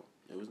about.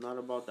 It was not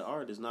about the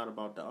art. It's not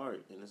about the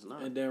art, and it's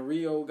not. And then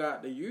Rio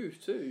got the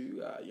youth too. You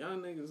got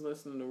young niggas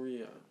listening to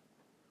Rio,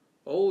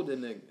 older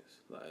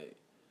niggas. Like,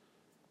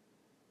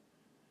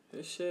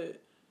 this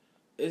shit,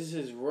 it's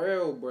just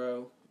real,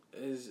 bro.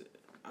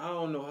 I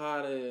don't know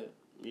how to.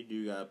 You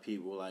do got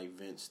people like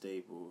Vince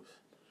Staples.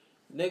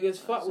 Niggas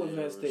fuck with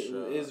Vince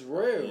Staples. It's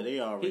real. Yeah, they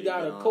already he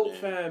got a cult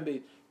fan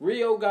base.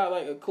 Rio got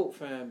like a cult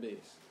fan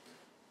base.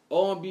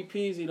 R&B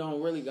Peasy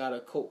don't really got a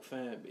cult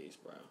fan base,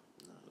 bro.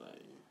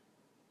 Like,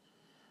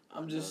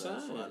 I'm just saying.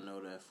 I know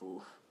that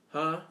fool.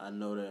 Huh? I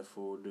know that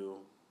fool do.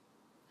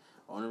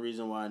 Only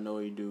reason why I know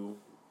he do,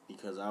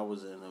 because I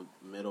was in the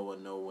middle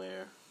of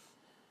nowhere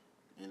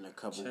in a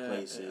couple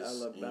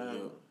places.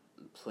 Alabama.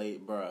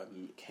 Bruh,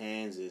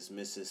 Kansas,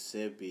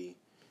 Mississippi,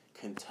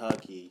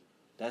 Kentucky.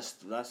 That's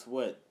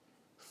what?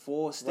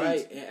 4 states.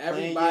 Right, and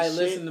everybody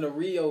listening to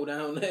Rio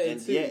down there, and,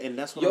 too. Yeah, and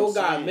that's what Yo I'm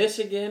saying. got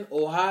Michigan,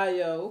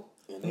 Ohio,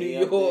 and New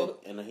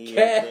York,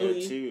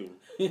 Cali. Too.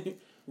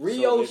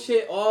 Rio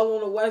shit all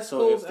on the West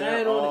Coast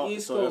and on the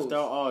East Coast. So if they're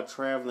all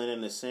traveling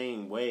in the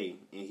same way,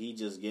 and he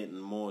just getting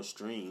more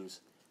streams,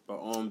 but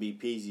R&B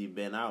Peasy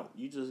been out,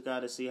 you just got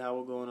to see how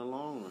we're going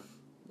along.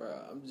 Bro,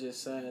 I'm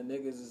just saying,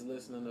 niggas is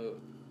listening to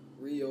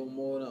Rio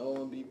more than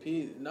R&B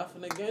Peasy.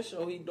 Nothing against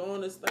you, he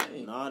doing his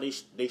thing. Nah,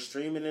 they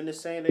streaming in the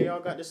same. They all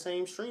got the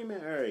same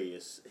streaming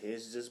areas.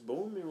 It's just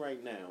booming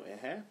right now. It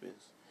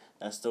happens.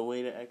 That's the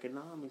way the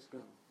economics go.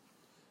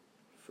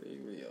 Free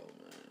Rio,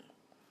 man.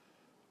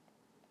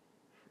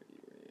 Free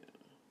Rio.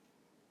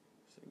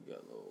 It's a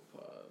good little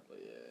pod, but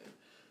yeah.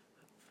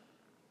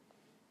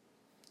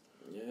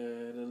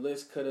 Yeah, the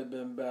list could have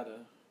been better.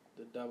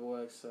 The double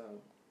XL.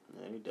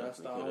 Yeah, that's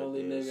the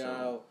only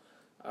nigga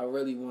I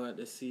really wanted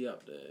to see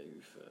up there.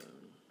 You feel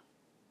me?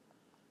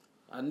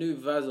 I knew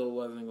Vezo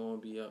wasn't gonna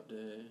be up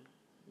there.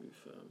 You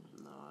feel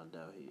me? No, I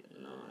doubt he.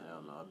 Yeah. No,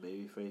 hell no.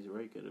 Babyface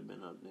Ray could have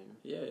been up there.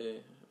 Yeah,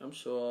 I'm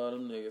sure all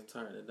them niggas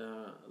turned it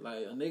down.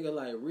 Like a nigga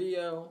like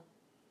Rio,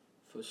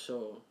 for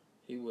sure,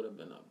 he would have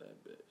been up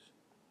that bitch.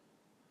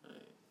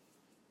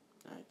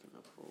 I ain't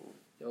gonna fool.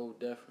 Yo,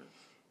 different.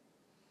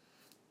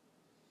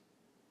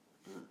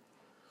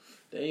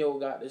 Then yo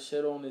got the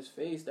shit on his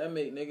face. That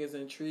make niggas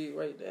intrigued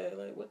right there.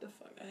 Like, what the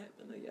fuck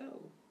happened to yo?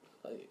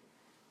 Like,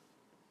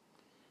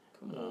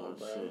 come on,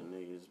 bro. Shit,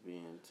 niggas be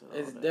into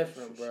it's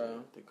different, bro.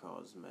 Shit, the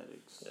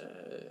cosmetics.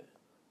 Yeah.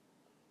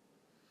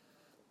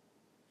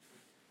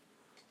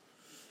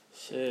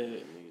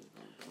 Shit.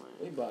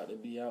 We about to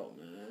be out,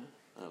 man.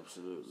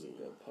 Absolutely. It's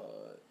a good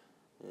pod.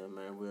 Yeah,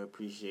 man. We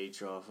appreciate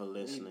y'all for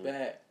listening. We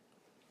back.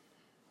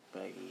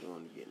 Back and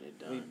going to getting it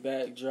done. We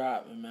back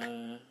dropping,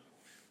 man.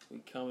 We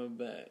coming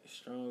back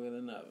stronger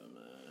than ever,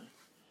 man.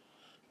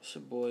 It's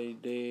your boy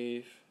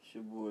Dave. It's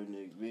your boy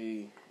Nick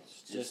B.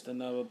 Just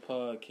another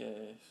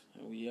podcast,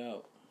 and we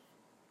out.